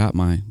life throughout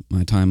my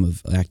time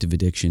of active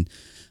addiction.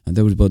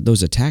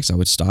 Those attacks, I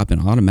would stop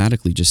and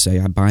automatically just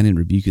say, I bind and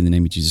rebuke in the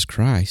name of Jesus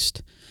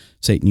Christ.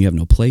 Satan, you have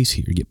no place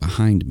here. Get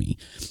behind me.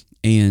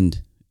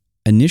 And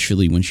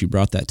initially, when she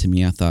brought that to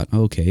me, I thought,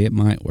 okay, it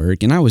might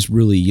work. And I was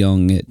really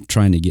young at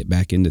trying to get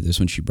back into this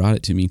when she brought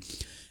it to me.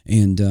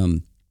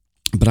 And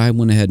but I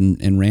went ahead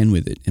and ran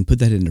with it and put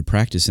that into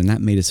practice, and that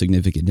made a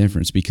significant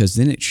difference, because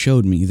then it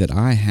showed me that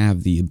I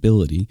have the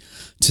ability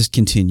to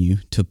continue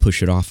to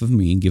push it off of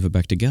me and give it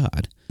back to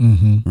God,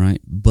 right?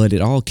 But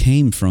it all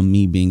came from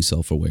me being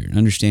self-aware,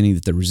 understanding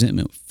that the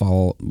resentment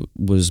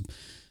was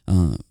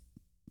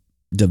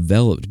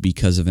developed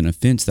because of an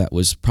offense that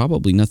was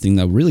probably nothing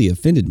that really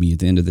offended me at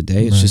the end of the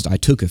day. It's just I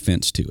took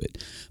offense to it.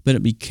 But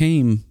it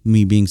became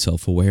me being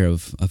self-aware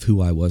of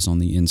who I was on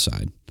the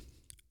inside.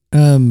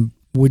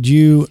 Would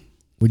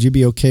you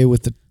be okay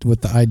with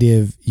the idea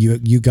of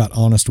you got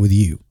honest with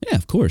you? Yeah,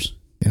 of course.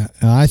 And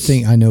I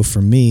think I know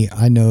for me,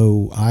 I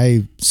know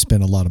I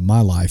spent a lot of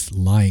my life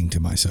lying to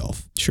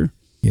myself. Sure.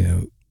 You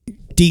know,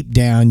 deep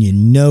down, you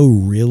know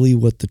really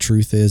what the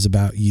truth is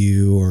about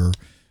you or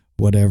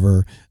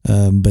whatever,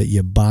 but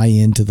you buy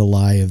into the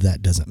lie of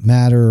that doesn't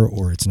matter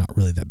or it's not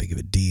really that big of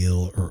a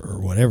deal or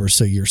whatever.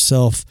 So your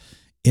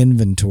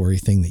self-inventory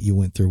thing that you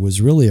went through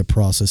was really a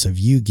process of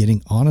you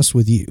getting honest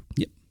with you.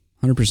 Yep,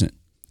 100%.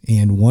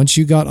 And once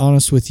you got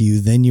honest with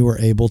you, then you were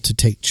able to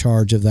take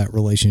charge of that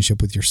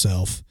relationship with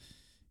yourself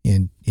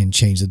and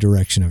change the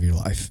direction of your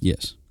life.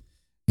 Yes.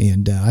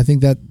 And I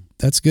think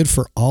that's good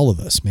for all of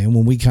us, man.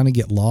 When we kind of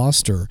get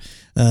lost or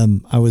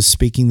I was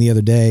speaking the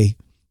other day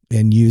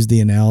and used the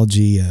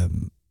analogy.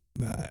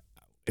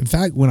 In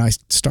fact, when I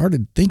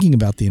started thinking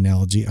about the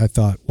analogy, I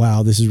thought,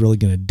 wow, this is really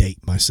going to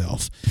date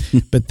myself.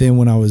 But then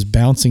when I was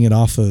bouncing it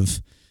off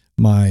of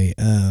my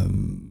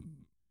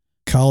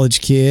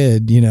college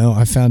kid, you know,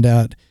 I found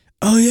out,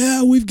 oh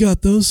yeah, we've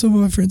got those. Some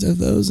of my friends have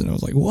those. And I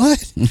was like,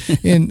 what?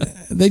 And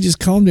they just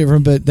call them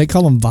different, but they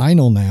call them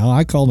vinyl now.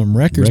 I call them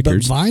records. But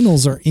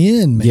vinyls are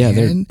in, man.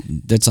 Yeah,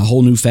 that's a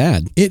whole new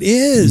fad. It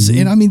is.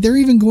 Mm-hmm. And I mean, they're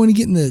even going to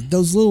getting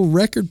those little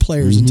record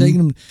players and taking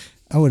them.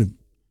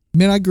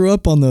 I grew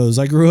up on those.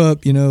 I grew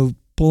up, you know,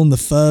 pulling the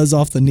fuzz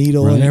off the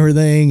needle and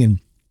everything.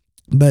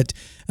 But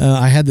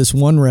I had this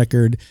one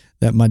record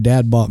that my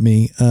dad bought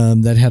me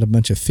that had a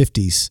bunch of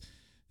 50s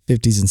and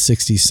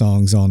 60s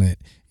songs on it.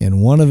 And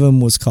one of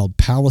them was called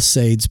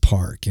Palisades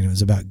Park. And it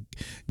was about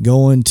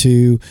going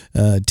to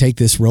take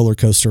this roller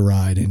coaster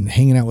ride and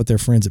hanging out with their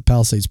friends at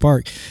Palisades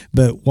Park.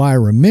 But why I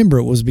remember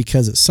it was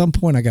because at some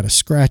point I got a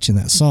scratch in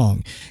that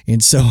song.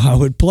 And so I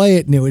would play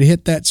it and it would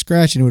hit that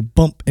scratch and it would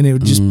bump and it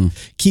would just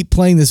keep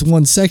playing this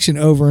one section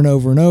over and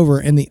over and over.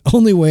 And the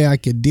only way I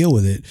could deal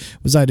with it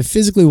was I had to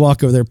physically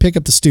walk over there, pick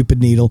up the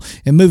stupid needle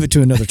and move it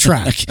to another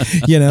track,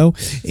 you know?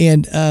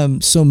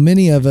 And so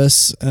many of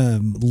us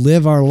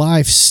live our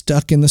life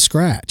stuck in the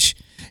scratch.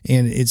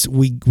 And it's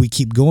we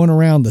keep going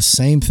around the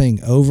same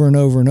thing over and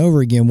over and over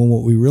again when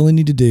what we really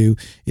need to do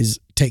is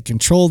take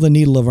control of the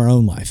needle of our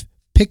own life.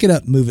 Pick it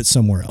up, move it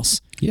somewhere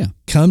else. Yeah.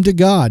 Come to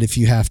God if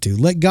you have to.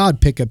 Let God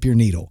pick up your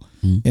needle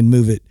and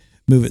move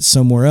it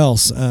somewhere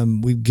else.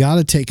 We've got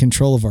to take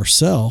control of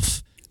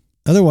ourselves.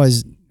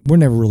 Otherwise, we're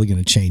never really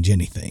going to change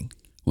anything.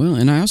 Well,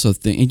 and I also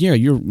think, yeah,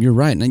 you're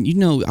right. And you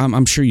know,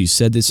 I'm sure you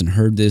said this and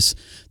heard this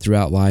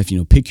throughout life. You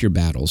know, pick your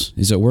battles.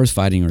 Is it worth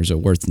fighting or is it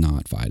worth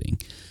not fighting?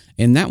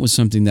 And that was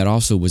something that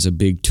also was a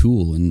big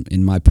tool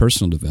in my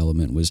personal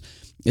development was,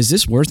 is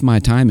this worth my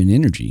time and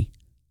energy?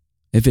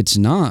 If it's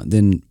not,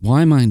 then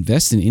why am I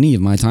investing any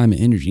of my time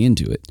and energy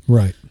into it?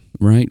 Right.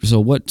 Right.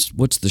 So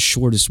what's the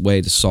shortest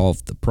way to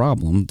solve the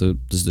problem?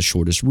 Is the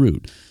shortest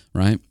route,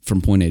 right?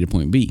 From point A to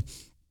point B.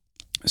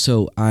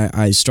 So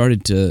I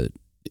started to,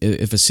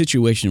 if a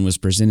situation was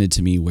presented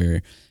to me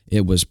where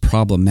it was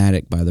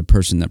problematic by the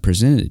person that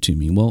presented it to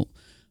me, well,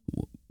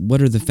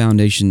 what's the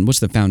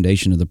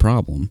foundation of the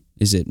problem?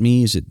 Is it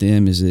me? Is it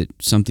them? Is it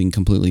something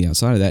completely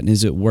outside of that? And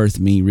is it worth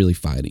me really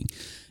fighting?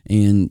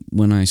 And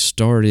when I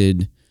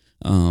started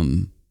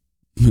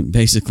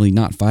basically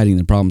not fighting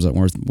the problems that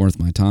weren't worth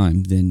my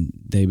time, then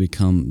they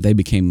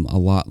became a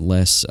lot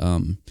less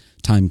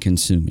time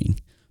consuming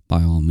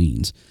by all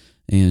means.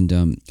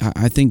 And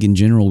I think in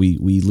general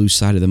we lose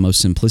sight of the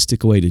most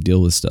simplistic way to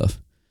deal with stuff.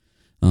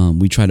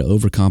 We try to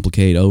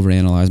overcomplicate,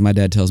 overanalyze. My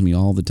dad tells me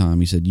all the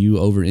time, he said, you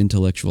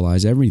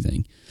over-intellectualize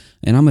everything.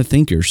 And I'm a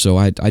thinker, so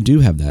I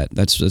do have that.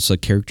 That's a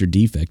character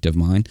defect of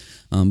mine,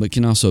 but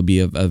can also be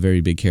a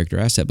very big character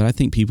asset. But I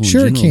think people in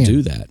general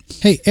do that.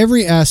 Hey,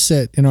 every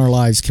asset in our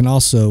lives can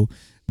also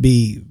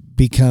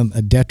become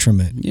a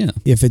detriment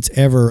if it's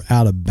ever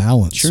out of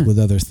balance with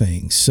other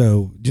things.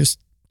 So just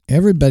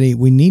everybody,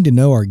 we need to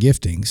know our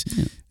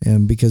giftings,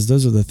 and because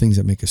those are the things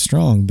that make us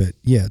strong. But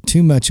yeah,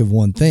 too much of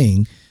one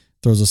thing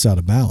throws us out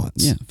of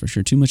balance. Yeah, for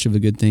sure. Too much of a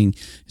good thing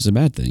is a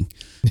bad thing,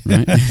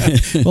 right?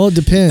 Well, it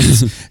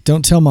depends.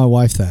 Don't tell my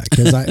wife that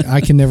because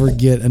I can never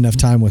get enough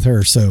time with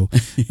her. So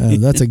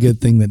that's a good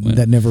thing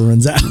that never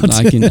runs out.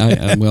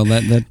 Well,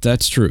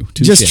 that's true.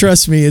 Touché. Just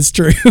trust me, it's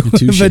true.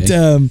 But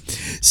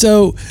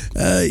so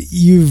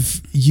you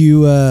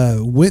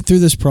went through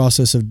this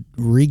process of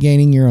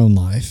regaining your own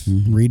life,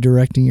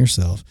 redirecting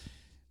yourself.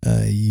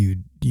 You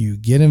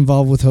get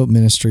involved with Hope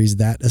Ministries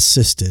that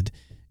assisted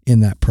in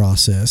that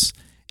process.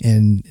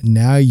 And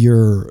now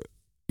you're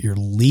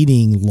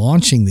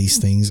launching these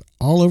things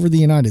all over the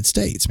United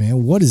States,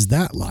 man. What is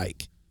that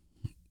like?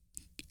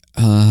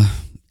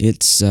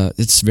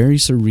 It's very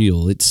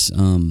surreal. It's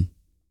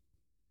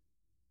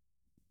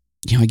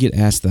I get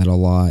asked that a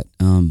lot.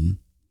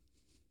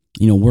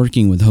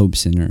 Working with Hope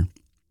Center,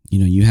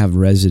 you have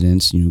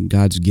residents.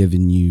 God's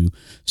given you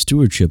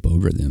stewardship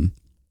over them,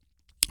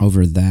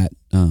 over that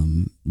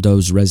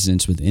those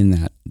residents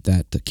within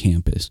that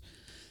campus,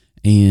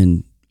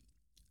 and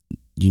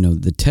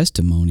the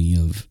testimony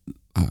of,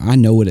 I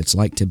know what it's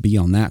like to be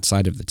on that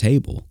side of the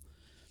table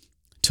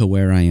to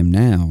where I am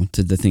now,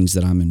 to the things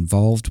that I'm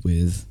involved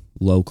with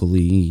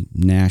locally,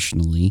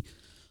 nationally.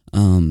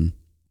 Man,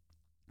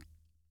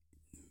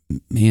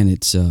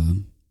 it's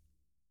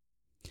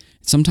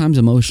sometimes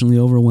emotionally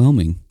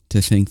overwhelming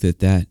to think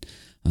that's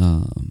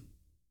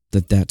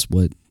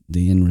what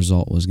the end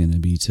result was going to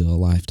be, to a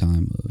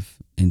lifetime of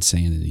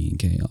insanity and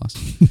chaos.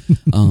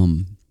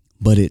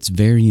 But it's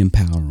very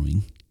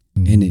empowering,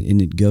 and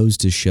it goes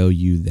to show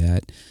you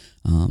that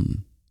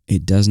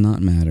it does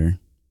not matter,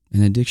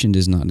 and addiction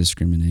does not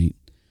discriminate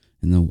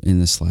in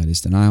the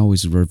slightest. And I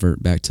always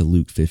revert back to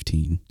Luke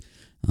 15.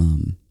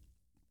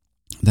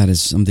 That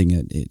is something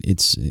that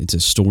it's a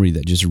story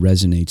that just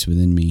resonates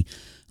within me.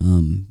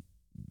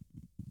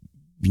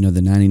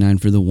 The 99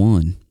 for the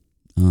one.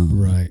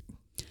 Right.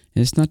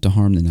 And it's not to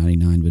harm the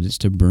 99, but it's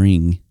to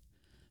bring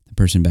the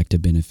person back to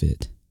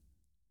benefit,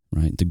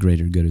 right? The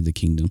greater good of the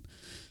kingdom.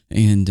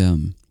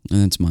 And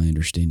that's my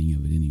understanding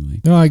of it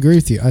anyway. No, I agree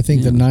with you. I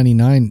think the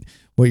 99,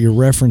 what you're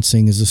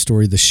referencing is the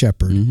story of the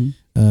shepherd,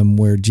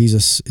 where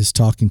Jesus is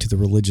talking to the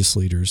religious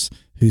leaders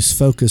whose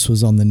focus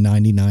was on the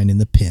 99 in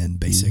the pen,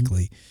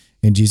 basically.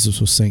 And Jesus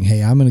was saying,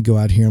 hey, I'm going to go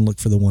out here and look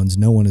for the ones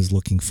no one is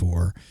looking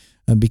for.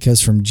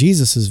 Because from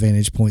Jesus's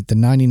vantage point, the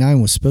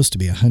 99 was supposed to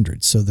be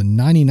 100. So the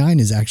 99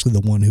 is actually the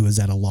one who is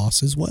at a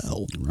loss as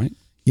well. Right.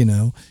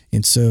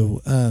 And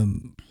so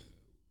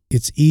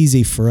it's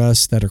easy for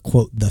us that are,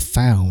 quote, the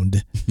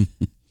found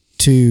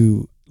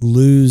to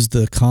lose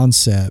the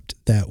concept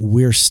that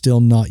we're still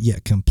not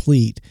yet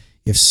complete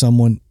if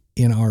someone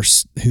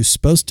who's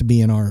supposed to be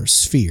in our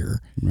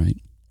sphere right.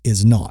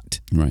 is not.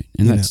 Right.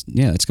 And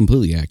that's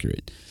completely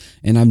accurate.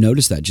 And I've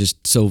noticed that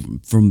just so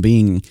from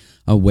being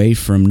away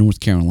from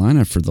North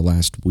Carolina for the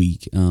last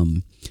week,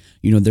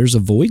 there's a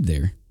void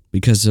there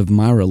because of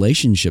my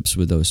relationships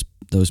with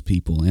those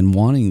people and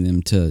wanting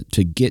them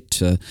to get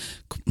to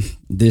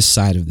this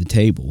side of the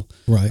table.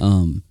 Right.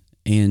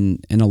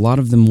 And a lot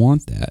of them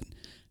want that.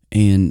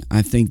 And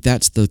I think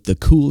that's the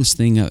coolest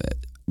thing,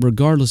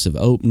 regardless of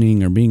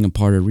opening or being a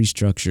part of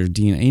Restructure,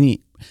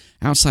 DNA,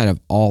 outside of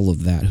all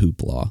of that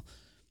hoopla,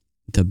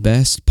 the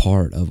best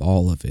part of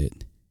all of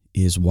it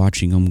is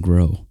watching them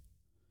grow,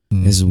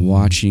 is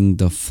watching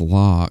the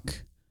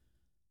flock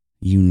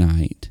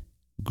unite,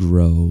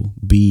 grow,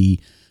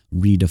 be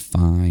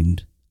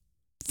redefined,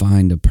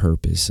 find a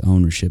purpose,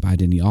 ownership,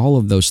 identity, all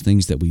of those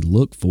things that we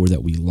look for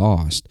that we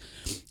lost.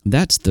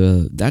 That's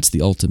the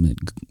ultimate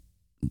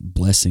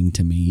blessing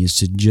to me, is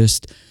to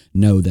just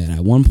know that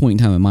at one point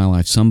in time in my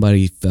life,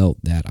 somebody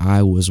felt that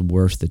I was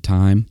worth the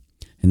time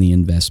and the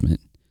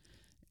investment,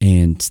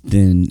 and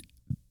then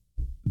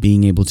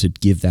being able to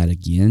give that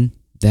again.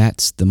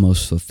 That's the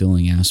most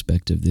fulfilling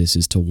aspect of this,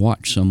 is to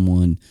watch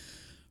someone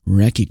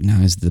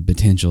recognize the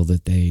potential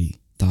that they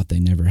thought they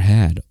never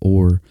had,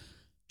 or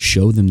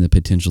show them the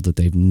potential that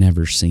they've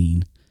never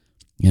seen,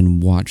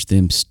 and watch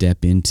them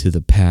step into the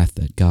path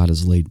that God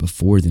has laid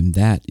before them.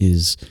 That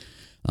is,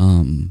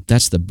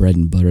 that's the bread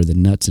and butter, the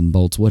nuts and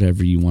bolts,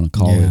 whatever you want to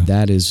call it.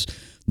 That is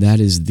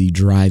the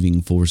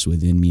driving force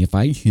within me. If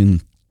I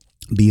can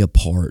be a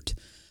part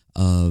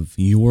of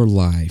your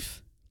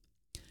life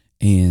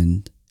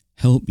and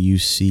help you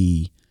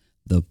see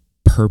the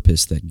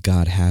purpose that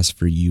God has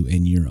for you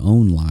in your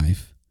own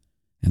life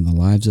and the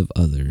lives of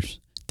others,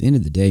 at the end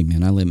of the day,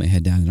 man, I lay my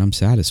head down and I'm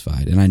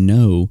satisfied. And I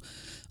know,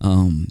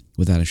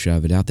 without a shadow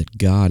of a doubt, that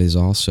God is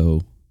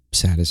also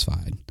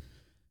satisfied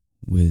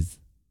with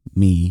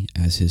me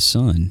as his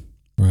son,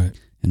 right,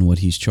 and what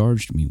he's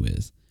charged me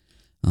with.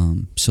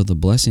 So the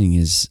blessing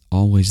is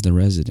always the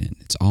resident.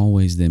 It's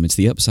always them. It's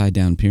the upside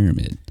down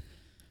pyramid.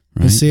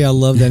 Right? Well, see, I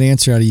love that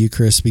answer out of you,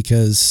 Chris,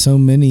 because so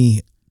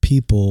many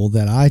people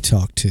that I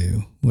talk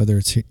to, whether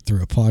it's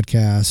through a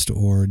podcast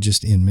or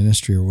just in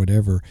ministry or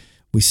whatever,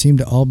 we seem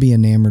to all be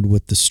enamored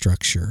with the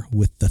structure,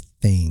 with the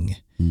thing.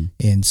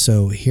 And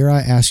so here I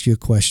ask you a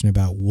question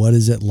about what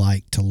is it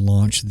like to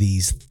launch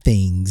these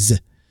things,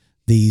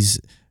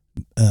 these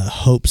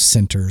hope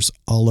centers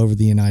all over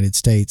the United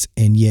States,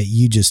 and yet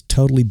you just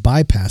totally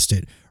bypassed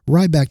it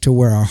right back to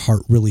where our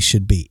heart really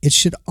should be. It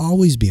should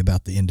always be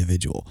about the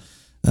individual.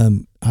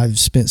 I've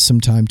spent some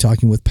time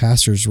talking with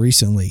pastors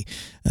recently.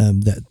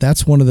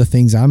 That's one of the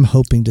things I'm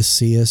hoping to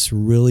see us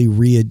really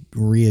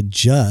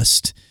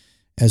readjust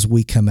as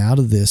we come out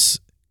of this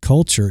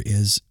culture,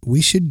 is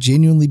we should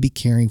genuinely be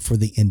caring for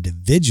the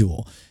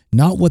individual,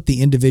 not what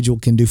the individual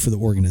can do for the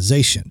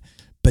organization,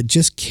 but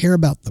just care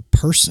about the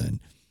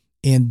person,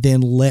 and then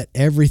let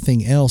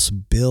everything else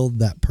build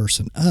that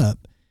person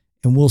up,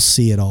 and we'll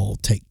see it all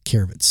take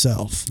care of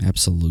itself.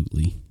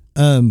 Absolutely.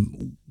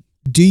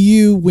 Do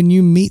you, when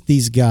you meet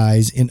these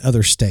guys in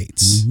other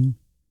states,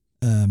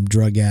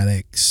 drug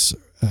addicts,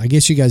 I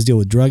guess you guys deal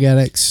with drug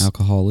addicts,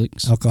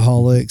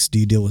 alcoholics. Do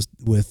you deal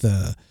with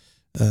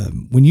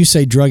when you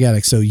say drug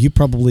addicts, so you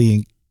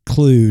probably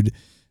include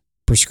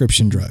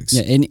prescription drugs?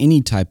 Yeah,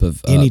 any type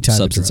of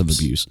substance of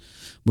abuse.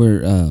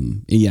 We're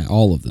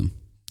all of them.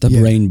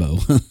 The rainbow.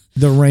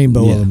 The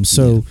rainbow of them.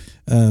 So,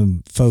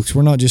 folks,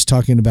 we're not just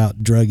talking about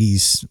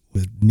druggies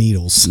with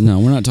needles. No,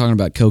 we're not talking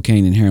about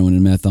cocaine and heroin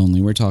and meth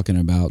only. We're talking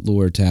about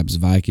Lortabs,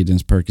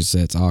 Vicodins,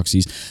 Percocets,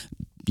 Oxys,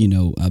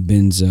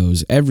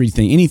 benzos,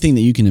 everything, anything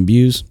that you can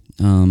abuse.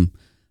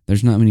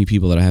 There's not many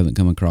people that I haven't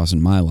come across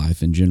in my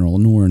life in general,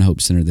 nor in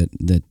Hope Center,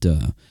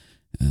 that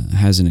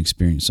hasn't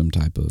experienced some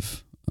type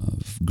of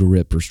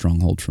grip or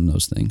stronghold from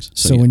those things.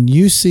 So yeah. when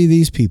you see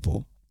these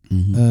people,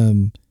 Mm-hmm.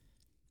 of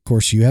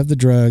course, you have the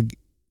drug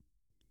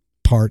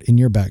part in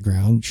your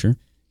background. Sure.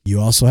 You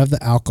also have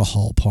the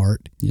alcohol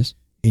part Yes.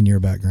 in your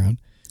background.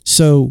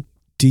 So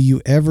do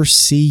you ever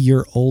see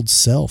your old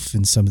self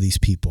in some of these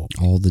people?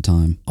 All the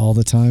time. All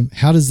the time?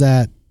 How does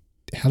that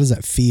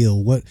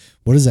feel? What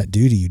does that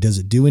do to you? Does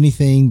it do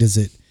anything? Does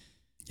it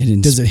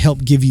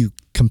help give you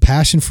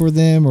compassion for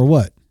them or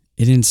what?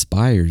 It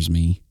inspires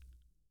me.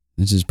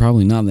 This is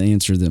probably not the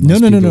answer that No.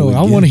 most people would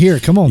I give. want to hear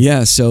it. Come on.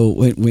 Yeah.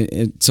 So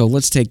so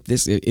let's take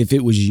this. If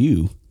it was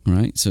you,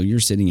 right? So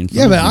you're sitting in front.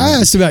 Yeah, of but me. I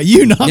asked about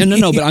you, not me.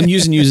 No. But I'm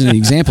using you as an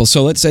example.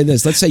 So let's say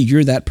this. Let's say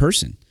you're that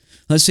person.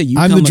 Let's say you.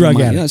 I'm come the drug onto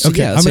my, addict. yeah, so Okay,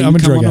 yeah, let's say I'm you a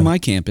come drug onto addict. my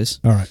campus.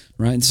 All right.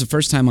 Right. It's the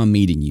first time I'm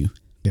meeting you.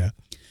 Yeah.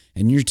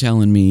 And you're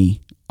telling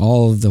me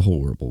all of the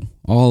horrible,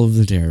 all of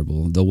the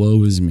terrible, the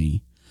woe is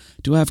me.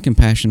 Do I have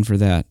compassion for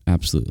that?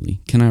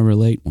 Absolutely. Can I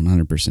relate?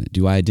 100%.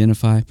 Do I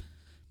identify?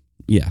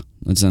 Yeah,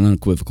 that's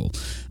unequivocal.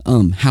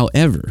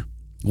 However,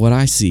 what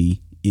I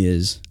see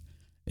is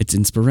it's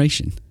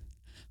inspiration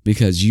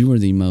because you're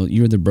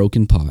the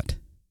broken pot,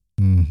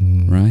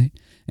 Mm-hmm. right?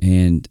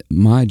 And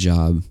my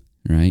job,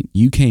 right?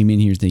 You came in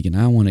here thinking,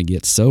 I want to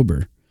get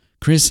sober.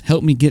 Chris,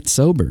 help me get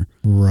sober.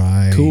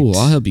 Right. Cool,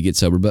 I'll help you get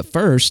sober. But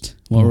first,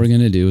 what we're going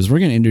to do is we're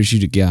going to introduce you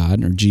to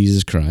God or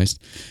Jesus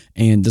Christ,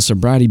 and the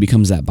sobriety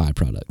becomes that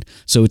byproduct.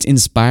 So it's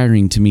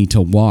inspiring to me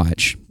to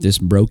watch this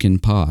broken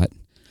pot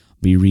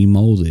be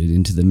remolded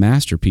into the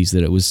masterpiece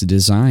that it was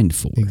designed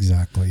for.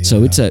 Exactly. Yeah.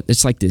 So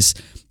it's like this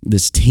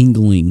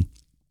tingling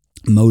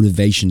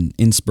motivation,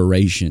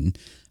 inspiration,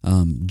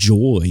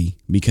 joy,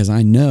 because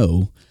I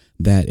know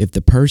that if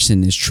the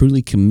person is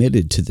truly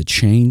committed to the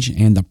change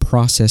and the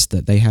process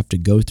that they have to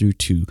go through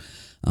to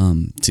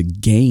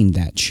gain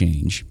that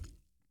change,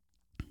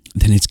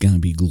 then it's going to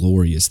be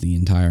glorious the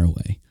entire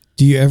way.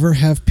 Do you ever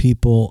have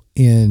people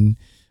in,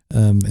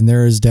 and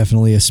there is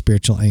definitely a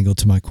spiritual angle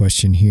to my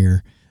question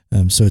here,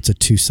 so it's a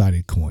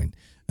two-sided coin.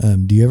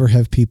 Do you ever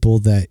have people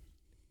that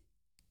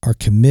are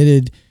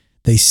committed,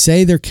 they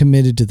say they're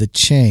committed to the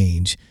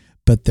change,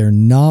 but they're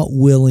not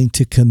willing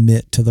to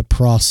commit to the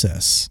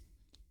process?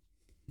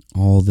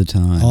 All the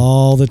time.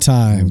 All the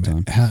time. All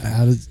the time.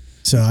 How does,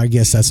 so I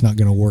guess that's not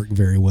going to work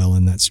very well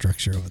in that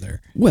structure over there.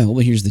 Well,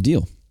 here's the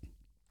deal.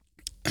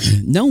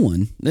 No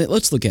one,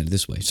 let's look at it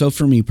this way. So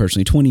for me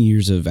personally, 20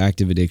 years of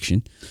active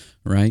addiction,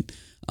 right?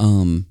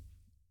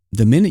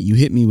 The minute you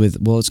hit me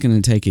with, well, it's going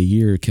to take a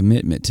year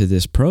commitment to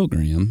this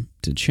program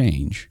to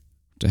change,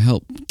 to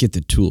help get the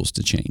tools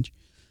to change.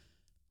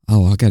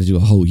 Oh, I got to do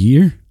a whole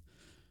year?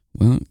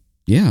 Well,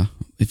 yeah.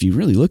 If you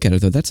really look at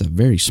it, though, that's a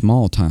very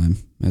small time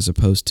as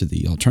opposed to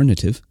the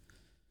alternative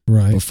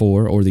Right.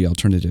 before or the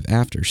alternative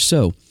after.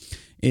 So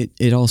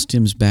it all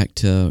stems back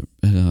to,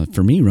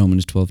 for me,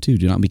 Romans 12:2.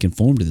 Do not be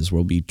conformed to this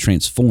world, be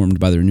transformed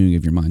by the renewing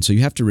of your mind. So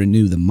you have to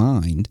renew the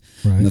mind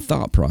and the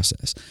thought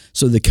process.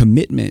 So the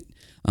commitment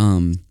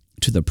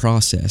to the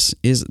process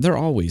is, they're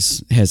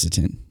always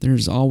hesitant.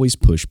 There's always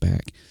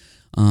pushback.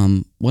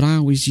 What I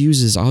always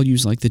use is I'll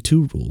use like the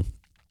 2 rule.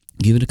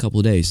 Give it a couple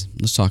of days.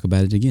 Let's talk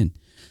about it again.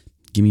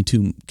 Give me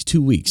 2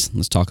 weeks.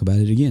 Let's talk about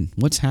it again.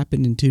 What's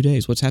happened in 2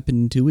 days? What's happened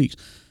in 2 weeks?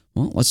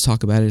 Well, let's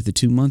talk about it at the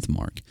 2-month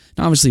mark.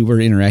 Now, obviously, we're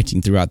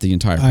interacting throughout the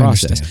entire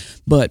process,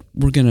 but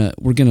we're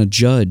gonna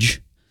judge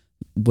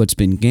what's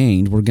been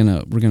gained. We're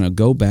gonna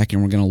go back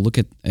and we're gonna look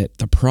at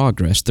the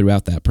progress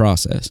throughout that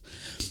process,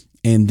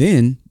 and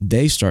then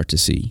they start to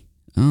see,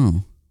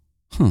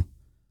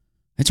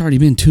 it's already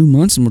been 2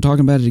 months and we're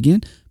talking about it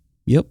again.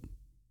 Yep.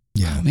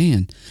 Yeah. Oh,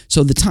 man.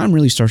 So the time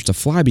really starts to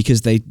fly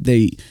because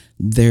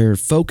their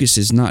focus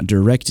is not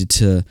directed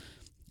to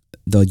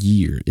the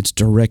year. It's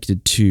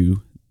directed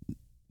to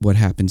what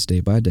happens day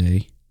by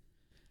day.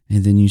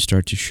 And then you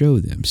start to show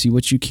them. See,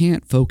 what you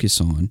can't focus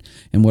on,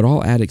 and what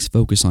all addicts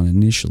focus on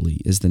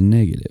initially, is the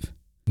negative.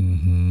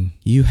 Mm-hmm.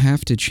 You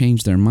have to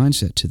change their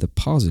mindset to the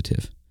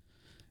positive.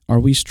 Are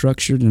we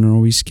structured and are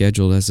we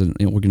scheduled as an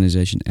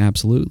organization?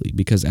 Absolutely,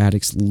 because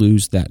addicts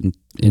lose that in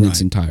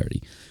its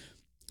entirety.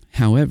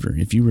 However,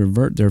 if you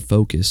revert their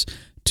focus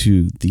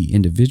to the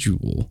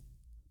individual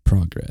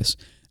progress,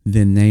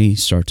 then they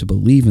start to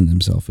believe in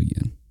themselves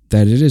again,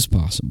 that it is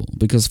possible,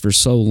 because for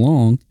so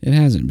long it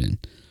hasn't been.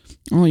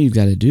 All you've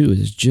got to do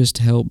is just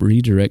help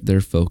redirect their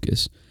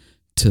focus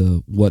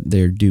to what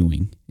they're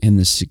doing and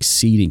the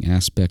succeeding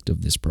aspect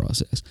of this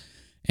process.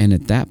 And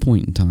at that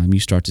point in time,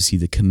 you start to see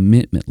the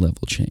commitment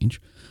level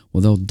change.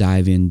 Well, they'll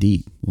dive in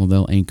deep. Well,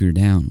 they'll anchor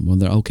down. Well,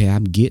 they're, okay,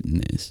 I'm getting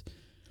this.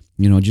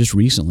 You know, just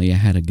recently I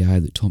had a guy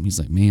that told me, he's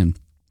like, man,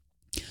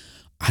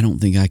 I don't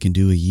think I can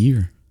do a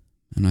year.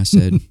 And I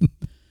said,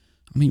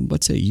 I mean,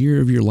 what's a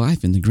year of your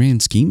life in the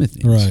grand scheme of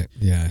things? Right.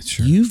 Yeah,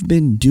 sure. You've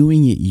been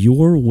doing it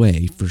your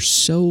way for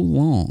so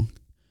long.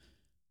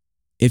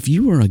 if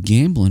you were a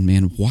gambling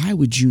man, why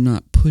would you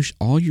not push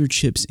all your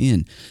chips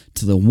in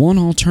to the one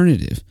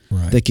alternative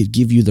that could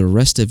give you the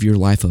rest of your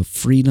life of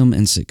freedom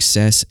and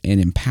success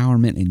and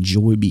empowerment and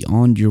joy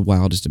beyond your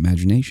wildest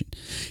imagination?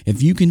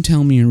 If you can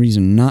tell me a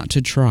reason not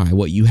to try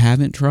what you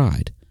haven't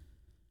tried,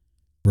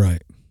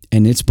 right,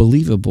 and it's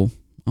believable,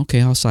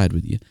 okay, I'll side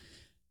with you.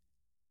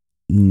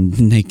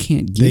 They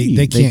can't give you.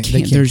 They can't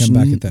come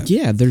back at that.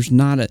 Yeah,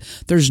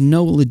 there's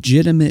no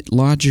legitimate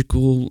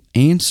logical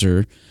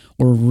answer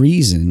or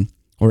reason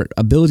or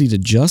ability to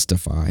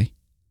justify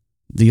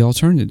the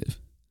alternative.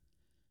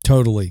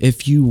 Totally.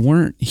 If you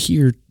weren't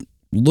here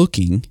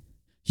looking,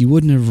 you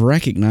wouldn't have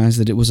recognized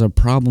that it was a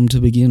problem to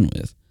begin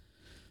with.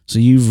 So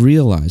you've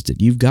realized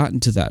it. You've gotten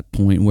to that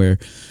point where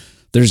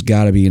there's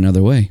got to be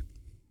another way.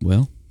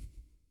 Well,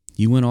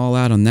 you went all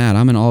out on that.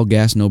 I'm an all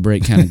gas, no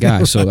brake kind of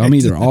guy. So I'm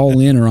either all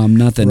in or I'm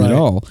nothing at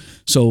all.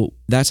 So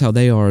that's how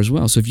they are as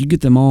well. So if you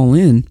get them all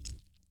in,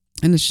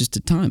 and it's just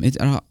a time.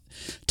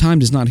 Time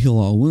does not heal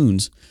all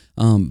wounds,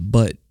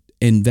 but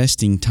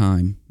investing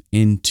time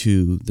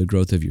into the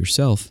growth of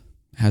yourself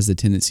has the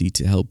tendency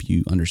to help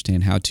you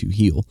understand how to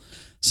heal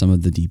some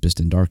of the deepest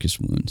and darkest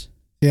wounds.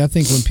 Yeah, I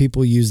think when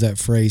people use that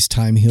phrase,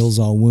 time heals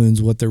all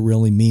wounds, what they're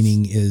really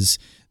meaning is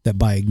that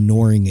by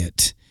ignoring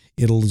it,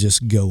 it'll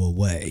just go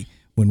away.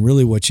 When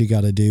really what you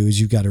got to do is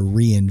you've got to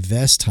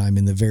reinvest time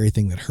in the very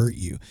thing that hurt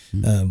you.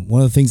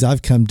 One of the things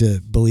I've come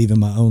to believe in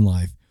my own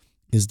life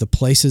is the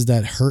places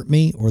that hurt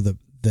me, or the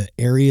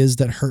areas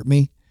that hurt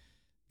me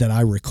that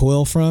I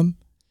recoil from,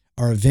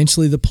 are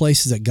eventually the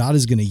places that God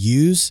is going to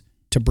use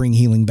to bring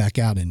healing back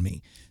out in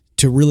me,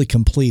 to really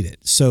complete it.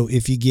 So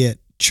if you get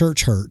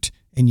church hurt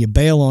and you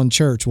bail on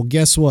church, well,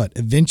 guess what?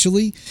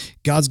 Eventually,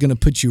 God's going to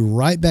put you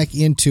right back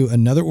into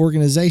another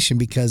organization,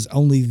 because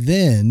only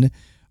then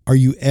are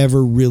you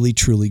ever really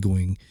truly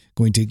going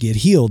to get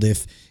healed.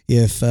 If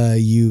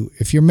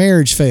your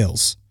marriage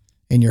fails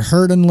and you're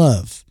hurt in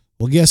love,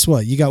 well, guess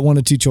what? You got one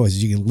of two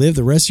choices. You can live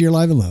the rest of your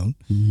life alone,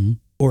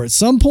 or at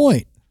some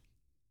point,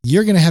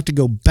 you're going to have to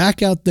go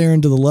back out there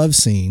into the love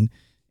scene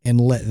and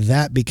let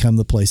that become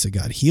the place that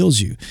God heals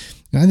you.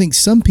 And I think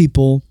some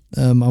people,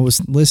 I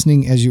was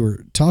listening as you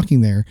were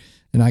talking there,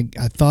 and I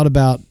thought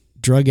about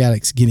drug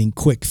addicts getting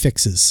quick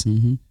fixes,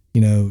 to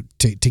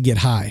get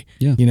high,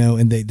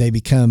 and they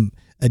become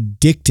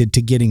addicted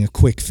to getting a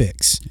quick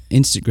fix.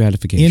 Instant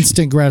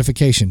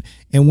gratification.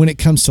 And when it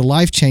comes to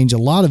life change, a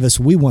lot of us,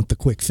 we want the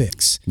quick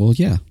fix. Well,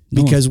 yeah.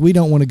 Because we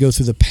don't want to go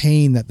through the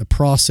pain that the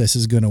process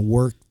is going to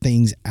work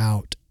things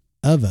out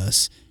of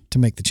us to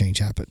make the change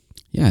happen.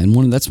 Yeah,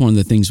 and that's one of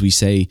the things we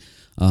say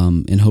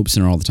in Hope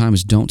Center all the time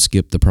is don't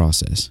skip the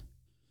process.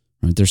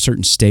 Right? There's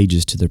certain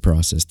stages to the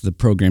process. The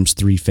program's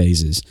 3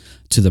 phases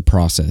to the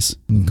process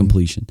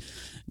completion.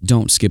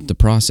 Don't skip the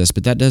process,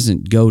 but that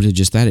doesn't go to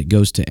just that. It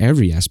goes to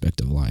every aspect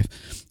of life.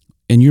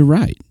 And you're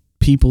right.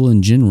 People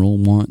in general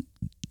want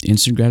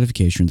instant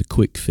gratification, the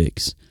quick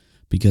fix,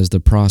 because the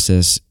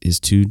process is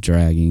too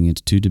dragging,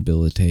 it's too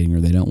debilitating,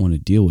 or they don't want to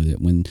deal with it,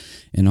 when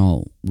in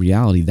all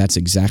reality, that's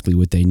exactly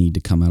what they need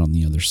to come out on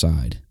the other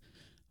side.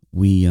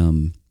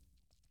 I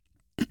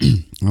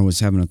was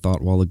having a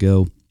thought a while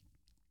ago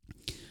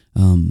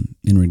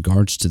in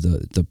regards to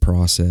the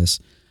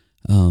process.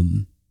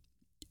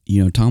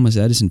 Thomas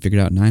Edison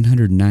figured out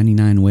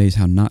 999 ways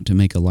how not to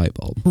make a light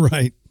bulb.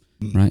 Right.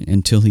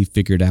 Until he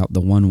figured out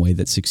the one way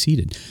that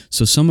succeeded.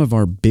 So some of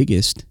our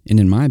biggest, and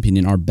in my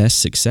opinion, our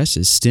best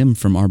successes stem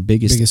from our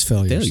biggest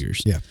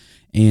failures. Yeah.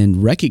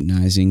 And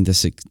recognizing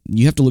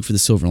you have to look for the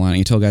silver lining.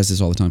 I tell guys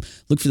this all the time.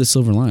 Look for the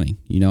silver lining.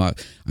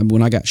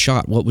 When I got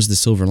shot, what was the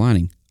silver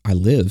lining? I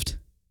lived,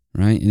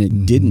 right? And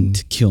it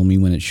didn't kill me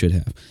when it should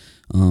have.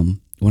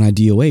 When I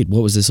DOA'd,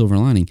 what was the silver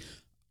lining?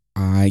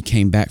 I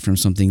came back from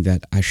something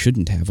that I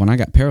shouldn't have. When I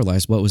got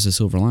paralyzed, what was the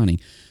silver lining?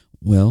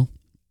 Well,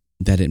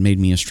 that it made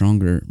me a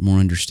stronger, more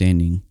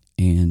understanding,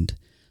 and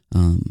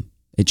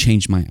it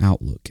changed my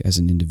outlook as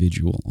an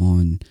individual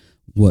on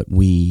what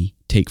we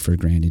take for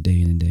granted day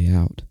in and day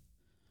out.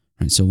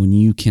 Right? So when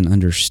you can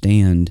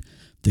understand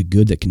the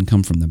good that can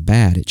come from the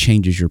bad, it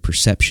changes your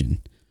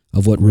perception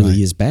of what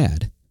really is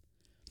bad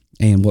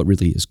and what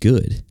really is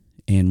good.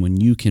 And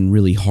when you can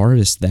really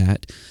harvest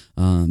that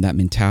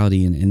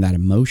mentality and that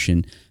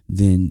emotion,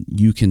 then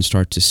you can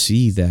start to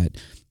see that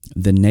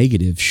the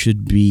negative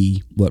should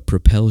be what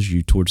propels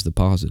you towards the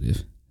positive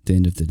at the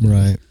end of the day.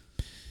 Right.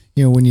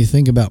 When you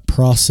think about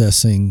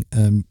processing,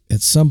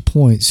 at some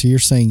point, so you're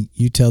saying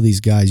you tell these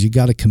guys, you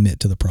got to commit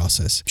to the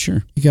process.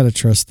 Sure. You got to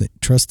trust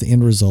the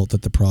end result,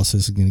 that the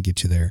process is going to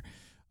get you there.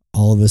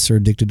 All of us are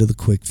addicted to the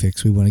quick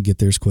fix. We want to get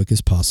there as quick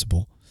as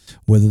possible,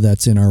 whether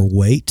that's in our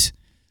weight.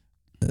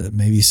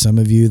 Maybe some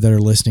of you that are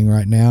listening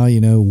right now,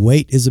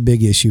 weight is a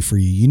big issue for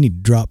you. You need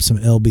to drop some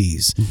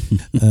lbs.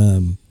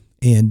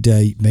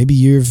 Maybe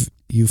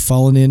you've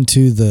fallen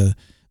into the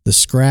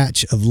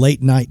scratch of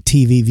late night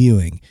TV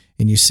viewing,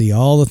 and you see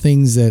all the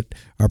things that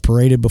are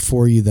paraded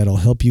before you that'll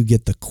help you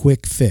get the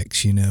quick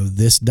fix.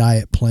 This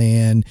diet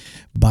plan,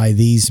 buy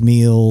these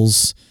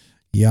meals,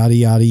 yada,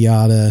 yada,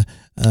 yada.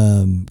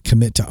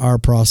 Commit to our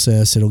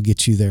process. It'll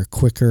get you there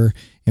quicker.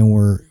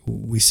 and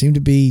we seem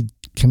to be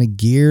kind of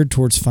geared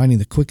towards finding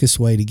the quickest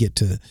way to get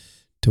to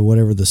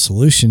whatever the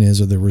solution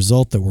is or the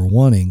result that we're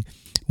wanting,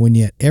 when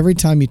yet every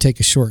time you take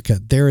a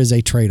shortcut, there is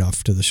a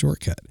trade-off to the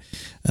shortcut.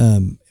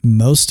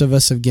 Most of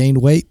us have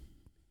gained weight.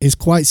 It's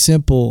quite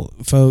simple,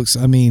 folks.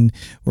 I mean,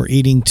 we're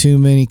eating too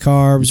many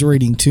carbs, we're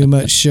eating too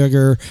much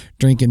sugar,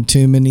 drinking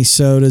too many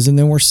sodas, and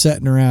then we're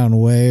sitting around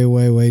way,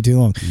 way, way too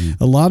long.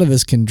 A lot of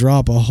us can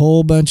drop a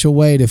whole bunch of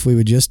weight if we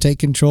would just take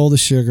control of the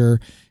sugar,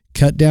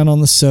 cut down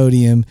on the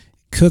sodium,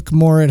 cook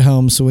more at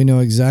home so we know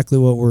exactly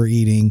what we're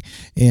eating,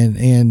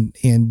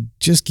 and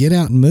just get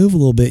out and move a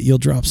little bit. You'll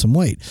drop some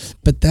weight.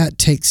 But that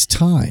takes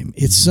time.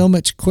 It's so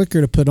much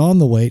quicker to put on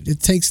the weight.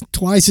 It takes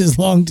twice as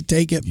long to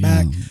take it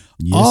back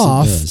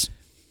off. It does.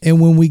 And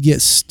when we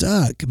get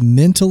stuck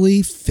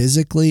mentally,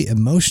 physically,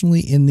 emotionally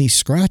in these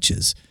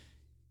scratches,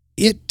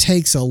 it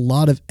takes a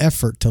lot of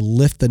effort to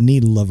lift the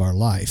needle of our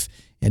life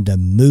and to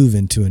move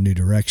into a new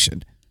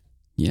direction.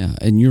 Yeah,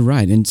 and you're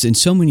right. And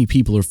so many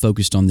people are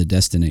focused on the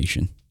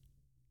destination,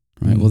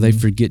 right? Well, they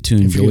forget to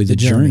enjoy the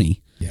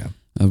journey. Yeah.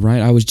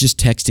 Right. I was just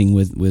texting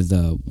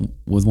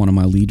with one of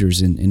my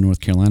leaders in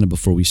North Carolina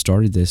before we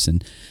started this,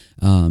 and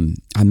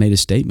I made a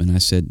statement. I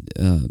said,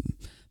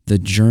 the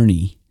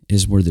journey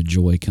is where the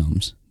joy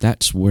comes.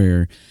 That's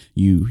where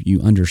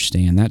you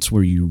understand. That's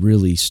where you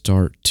really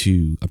start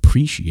to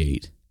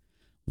appreciate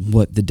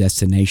what the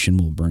destination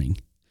will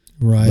bring.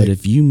 Right. But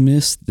if you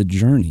miss the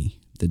journey,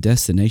 the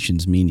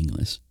destination's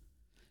meaningless.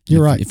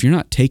 You're right. If you're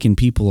not taking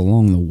people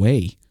along the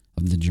way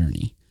of the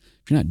journey,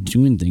 if you're not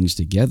doing things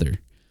together,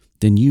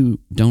 then you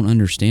don't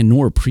understand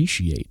nor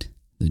appreciate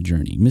the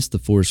journey. Miss the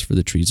forest for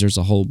the trees. There's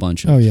a whole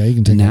bunch of you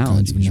can take all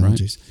kinds of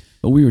analogies. Right?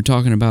 But we were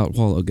talking about a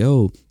while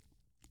ago,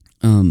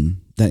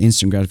 that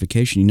instant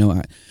gratification.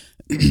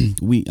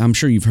 I'm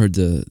sure you've heard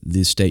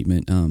the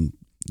statement,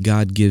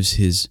 God gives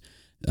his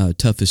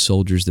toughest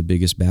soldiers the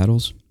biggest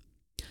battles.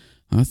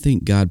 I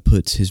think God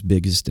puts his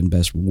biggest and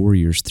best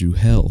warriors through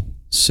hell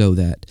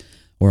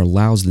or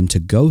allows them to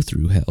go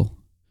through hell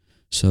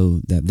so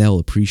that they'll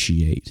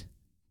appreciate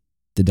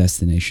the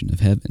destination of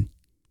heaven.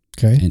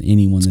 Okay. And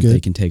anyone that they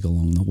can take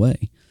along the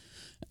way.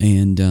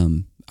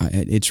 And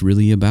it's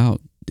really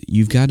about,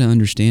 you've got to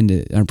understand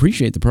it and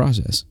appreciate the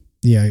process.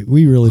 Yeah,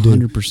 we really do.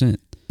 100%.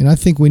 And I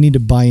think we need to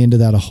buy into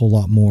that a whole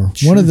lot more.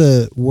 Sure. One of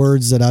the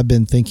words that I've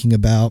been thinking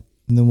about,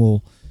 and then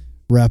we'll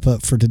wrap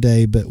up for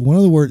today, but one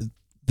of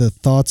the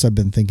thoughts I've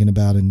been thinking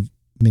about in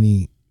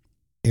many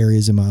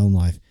areas in my own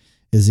life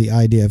is the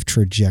idea of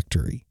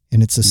trajectory.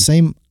 And it's the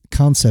same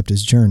concept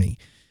as journey.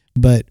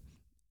 But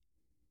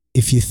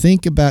if you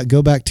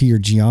go back to your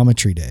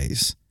geometry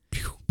days,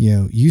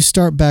 you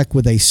start back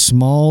with a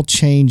small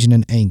change in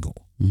an angle.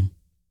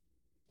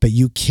 But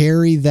you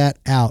carry that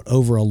out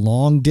over a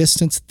long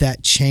distance,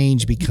 that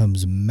change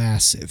becomes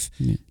massive.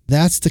 Yeah.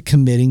 That's the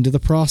committing to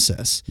the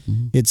process.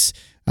 Mm-hmm.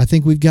 I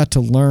think we've got to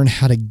learn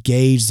how to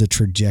gauge the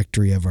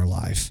trajectory of our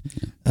life.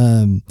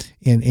 Yeah.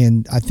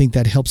 And I think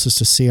that helps us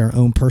to see our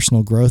own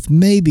personal growth.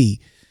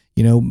 Maybe,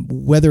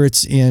 whether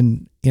it's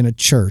in a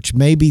church,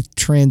 maybe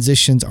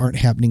transitions aren't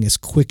happening as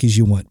quick as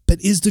you want,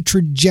 but is the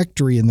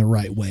trajectory in the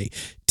right way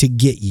to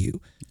get you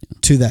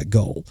to that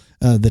goal?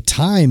 The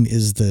time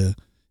is the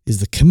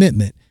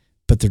commitment,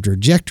 but the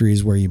trajectory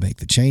is where you make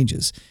the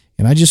changes.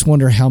 And I just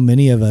wonder how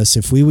many of us,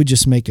 if we would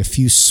just make a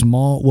few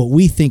what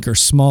we think are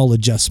small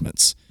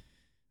adjustments,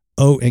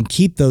 and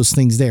keep those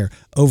things there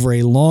over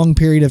a long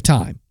period of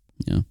time,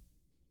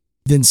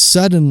 then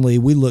suddenly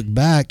we look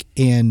back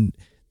and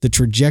the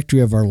trajectory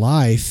of our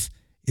life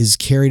is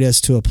carried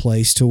us to a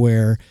place to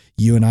where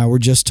you and I were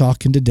just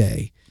talking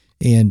today,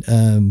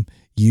 and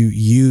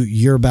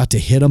you're about to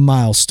hit a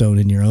milestone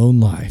in your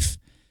own life.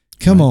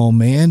 Come on,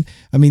 man.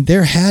 I mean,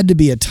 there had to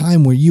be a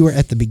time where you were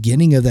at the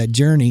beginning of that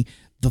journey.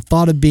 The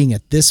thought of being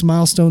at this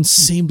milestone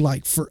seemed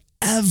like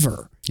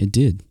forever. It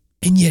did.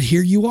 And yet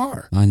here you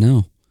are. I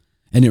know.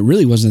 And it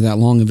really wasn't that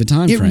long of a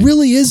time frame. It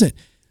really isn't.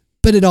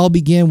 But it all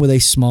began with a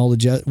small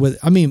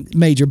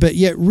major, but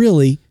yet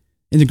really,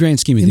 in the grand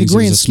scheme of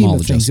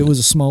things, it was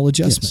a small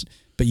adjustment. Yes.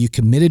 But you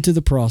committed to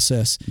the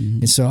process.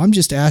 Mm-hmm. And so I'm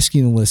just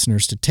asking the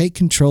listeners to take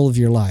control of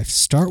your life.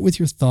 Start with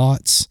your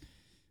thoughts.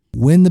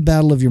 Win the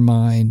battle of your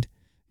mind.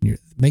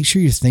 Make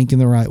sure you're thinking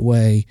the right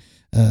way.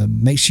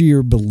 Make sure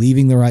you're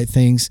believing the right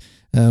things.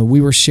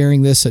 We were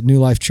sharing this at New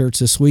Life Church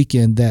this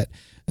weekend, that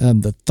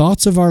the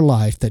thoughts of our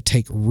life that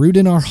take root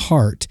in our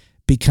heart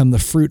become the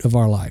fruit of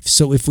our life.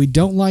 So if we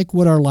don't like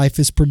what our life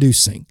is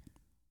producing,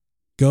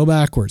 go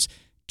backwards.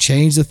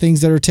 Change the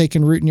things that are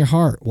taking root in your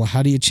heart. Well,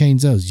 how do you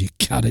change those? You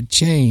got to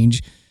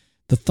change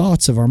the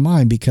thoughts of our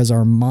mind, because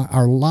our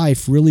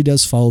life really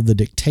does follow the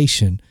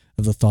dictation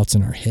of the thoughts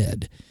in our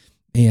head.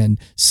 And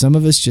some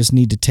of us just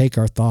need to take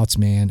our thoughts,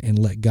 man, and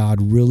let God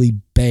really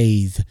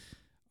bathe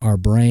our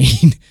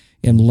brain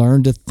and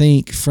learn to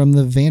think from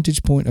the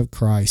vantage point of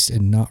Christ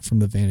and not from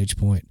the vantage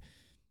point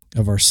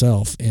of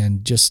ourselves.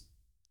 And just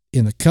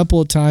in the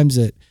couple of times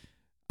that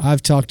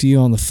I've talked to you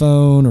on the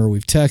phone or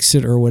we've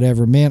texted or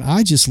whatever, man,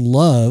 I just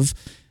love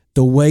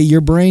the way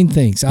your brain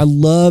thinks. I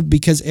love,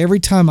 because every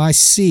time I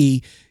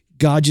see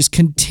God just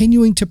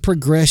continuing to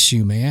progress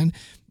you, man,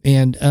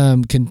 and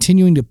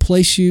continuing to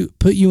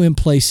put you in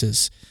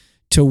places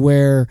to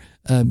where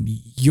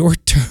you're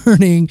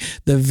turning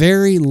the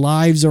very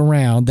lives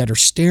around that are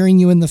staring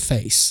you in the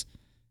face.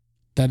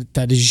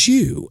 That is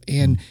you,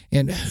 and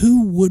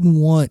who wouldn't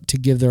want to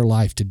give their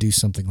life to do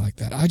something like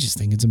that? I just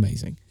think it's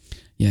amazing.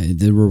 Yeah,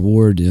 the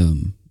reward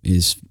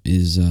is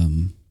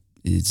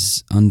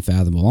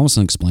unfathomable, almost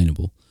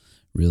unexplainable.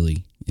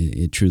 Really,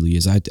 it truly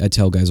is. I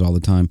tell guys all the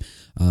time,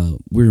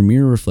 we're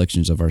mirror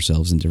reflections of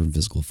ourselves in different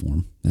physical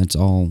form. That's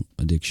all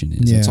addiction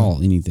is. Yeah. That's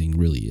all anything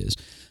really is.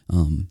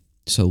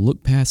 So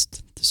look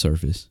past the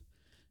surface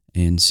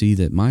and see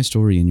that my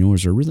story and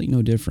yours are really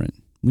no different.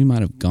 We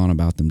might have gone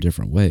about them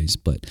different ways,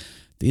 but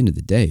at the end of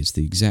the day, it's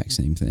the exact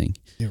same thing.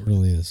 It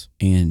really is.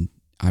 And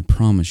I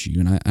promise you,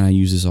 and I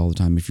use this all the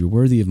time, if you're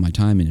worthy of my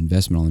time and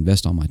investment, I'll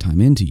invest all my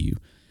time into you.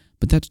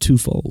 But that's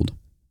twofold,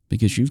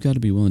 because you've got to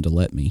be willing to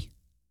let me.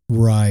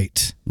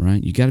 Right.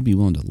 Right? You got to be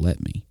willing to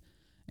let me.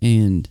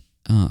 And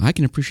I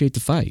can appreciate the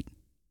fight,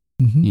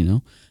 Mm-hmm.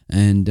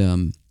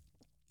 and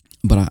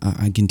but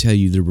I can tell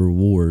you the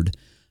reward,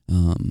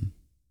 man,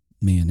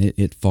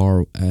 it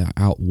far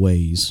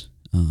outweighs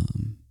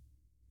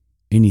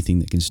anything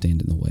that can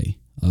stand in the way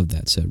of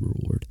that said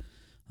reward.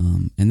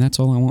 And that's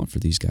all I want for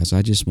these guys.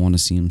 I just want to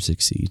see them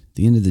succeed. At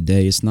the end of the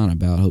day, it's not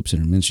about Hope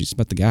Center Ministries. It's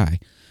about the guy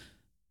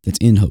that's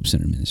in Hope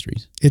Center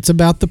Ministries. It's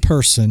about the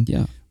person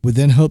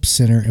within Hope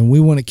Center, and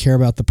we want to care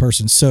about the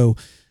person. So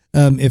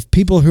if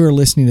people who are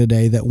listening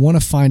today that want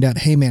to find out,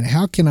 hey, man,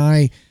 how can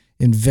I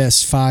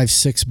invest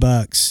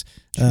 $5-6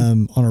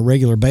 on a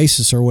regular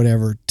basis or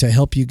whatever to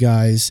help you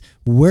guys,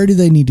 where do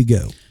they need to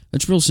go?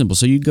 It's real simple.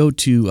 So you go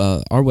to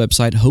our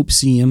website,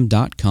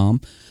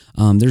 hopecm.com.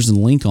 There's a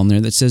link on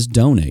there that says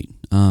donate.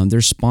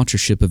 There's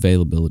sponsorship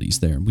availabilities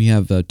there. We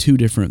have 2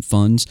 different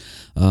funds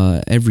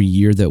every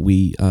year that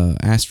we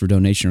ask for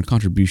donation or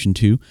contribution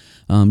to.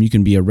 You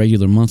can be a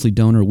regular monthly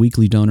donor,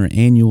 weekly donor,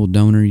 annual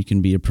donor. You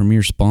can be a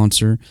premier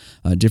sponsor,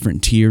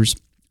 different tiers.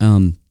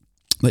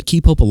 But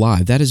Keep Hope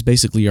Alive, that is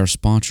basically our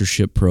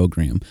sponsorship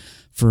program.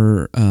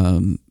 For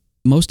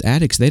most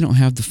addicts, they don't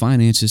have the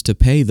finances to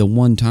pay the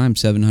one-time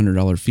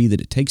 $700 fee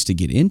that it takes to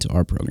get into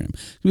our program.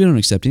 We don't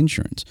accept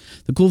insurance.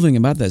 The cool thing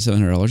about that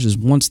 $700 is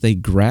once they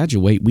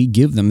graduate, we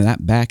give them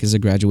that back as a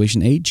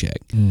graduation aid check.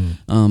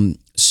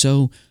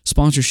 So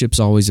sponsorship's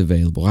always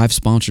available. I've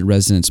sponsored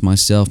residents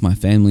myself. My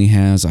family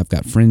has. I've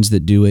got friends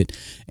that do it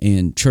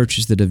and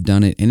churches that have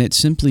done it. And it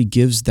simply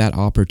gives that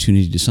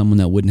opportunity to someone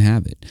that wouldn't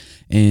have it.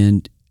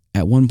 And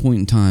at one point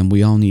in time,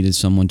 we all needed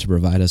someone to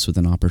provide us with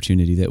an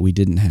opportunity that we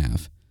didn't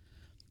have.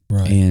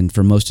 Right. And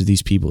for most of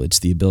these people, it's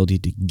the ability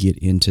to get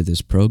into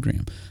this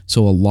program.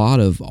 So a lot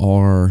of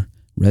our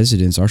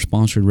residents are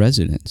sponsored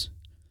residents,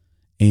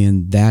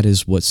 and that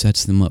is what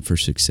sets them up for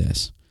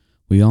success.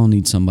 We all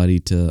need somebody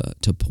to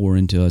pour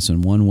into us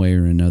in one way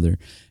or another,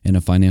 and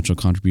a financial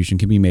contribution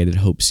can be made at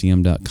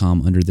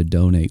hopecm.com under the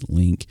donate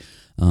link.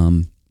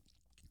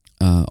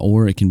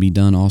 Or it can be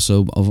done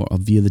also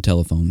via the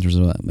telephone. There's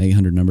an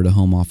 800 number to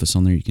home office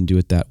on there. You can do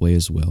it that way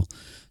as well.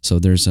 So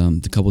there's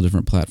a couple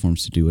different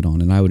platforms to do it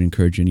on, and I would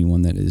encourage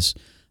anyone that is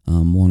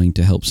wanting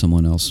to help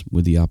someone else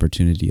with the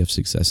opportunity of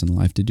success in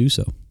life to do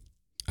so.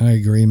 I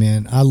agree,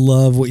 man. I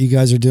love what you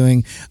guys are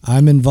doing.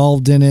 I'm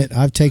involved in it.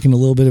 I've taken a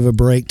little bit of a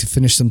break to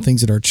finish some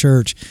things at our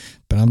church,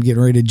 but I'm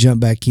getting ready to jump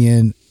back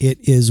in. It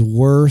is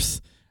worth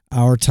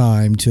our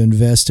time to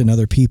invest in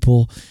other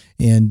people,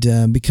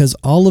 and because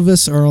all of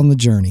us are on the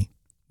journey.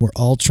 We're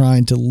all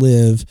trying to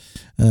live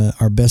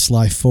our best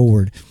life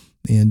forward.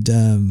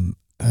 And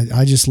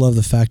I just love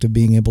the fact of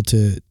being able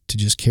to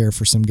just care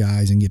for some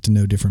guys and get to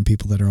know different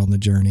people that are on the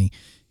journey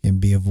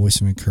and be a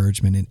voice of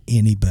encouragement. And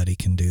anybody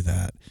can do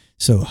that.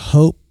 So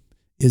hope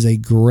is a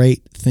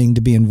great thing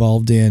to be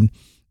involved in.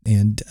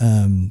 And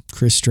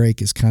Chris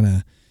Drake is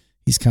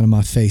he's kind of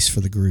my face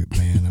for the group,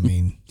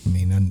 man.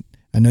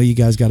 I know you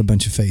guys got a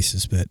bunch of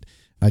faces, but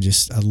I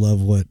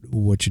love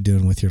what you're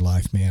doing with your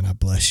life, man. I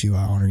bless you.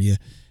 I honor you.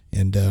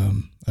 And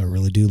I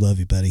really do love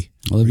you, buddy.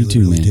 I love you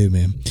too, really man. do,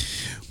 man.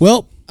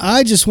 Well,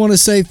 I just want to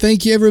say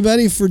thank you,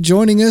 everybody, for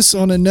joining us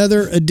on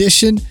another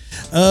edition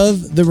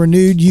of the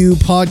Renewed You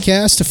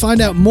podcast. To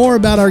find out more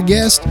about our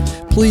guest,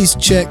 please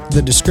check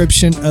the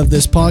description of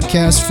this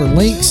podcast for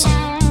links.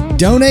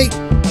 Donate,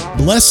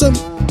 bless them,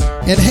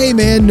 and hey,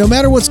 man, no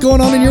matter what's going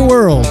on in your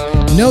world,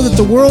 know that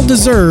the world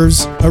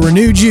deserves a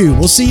renewed you.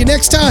 We'll see you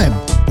next time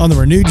on the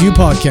Renewed You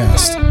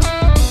podcast.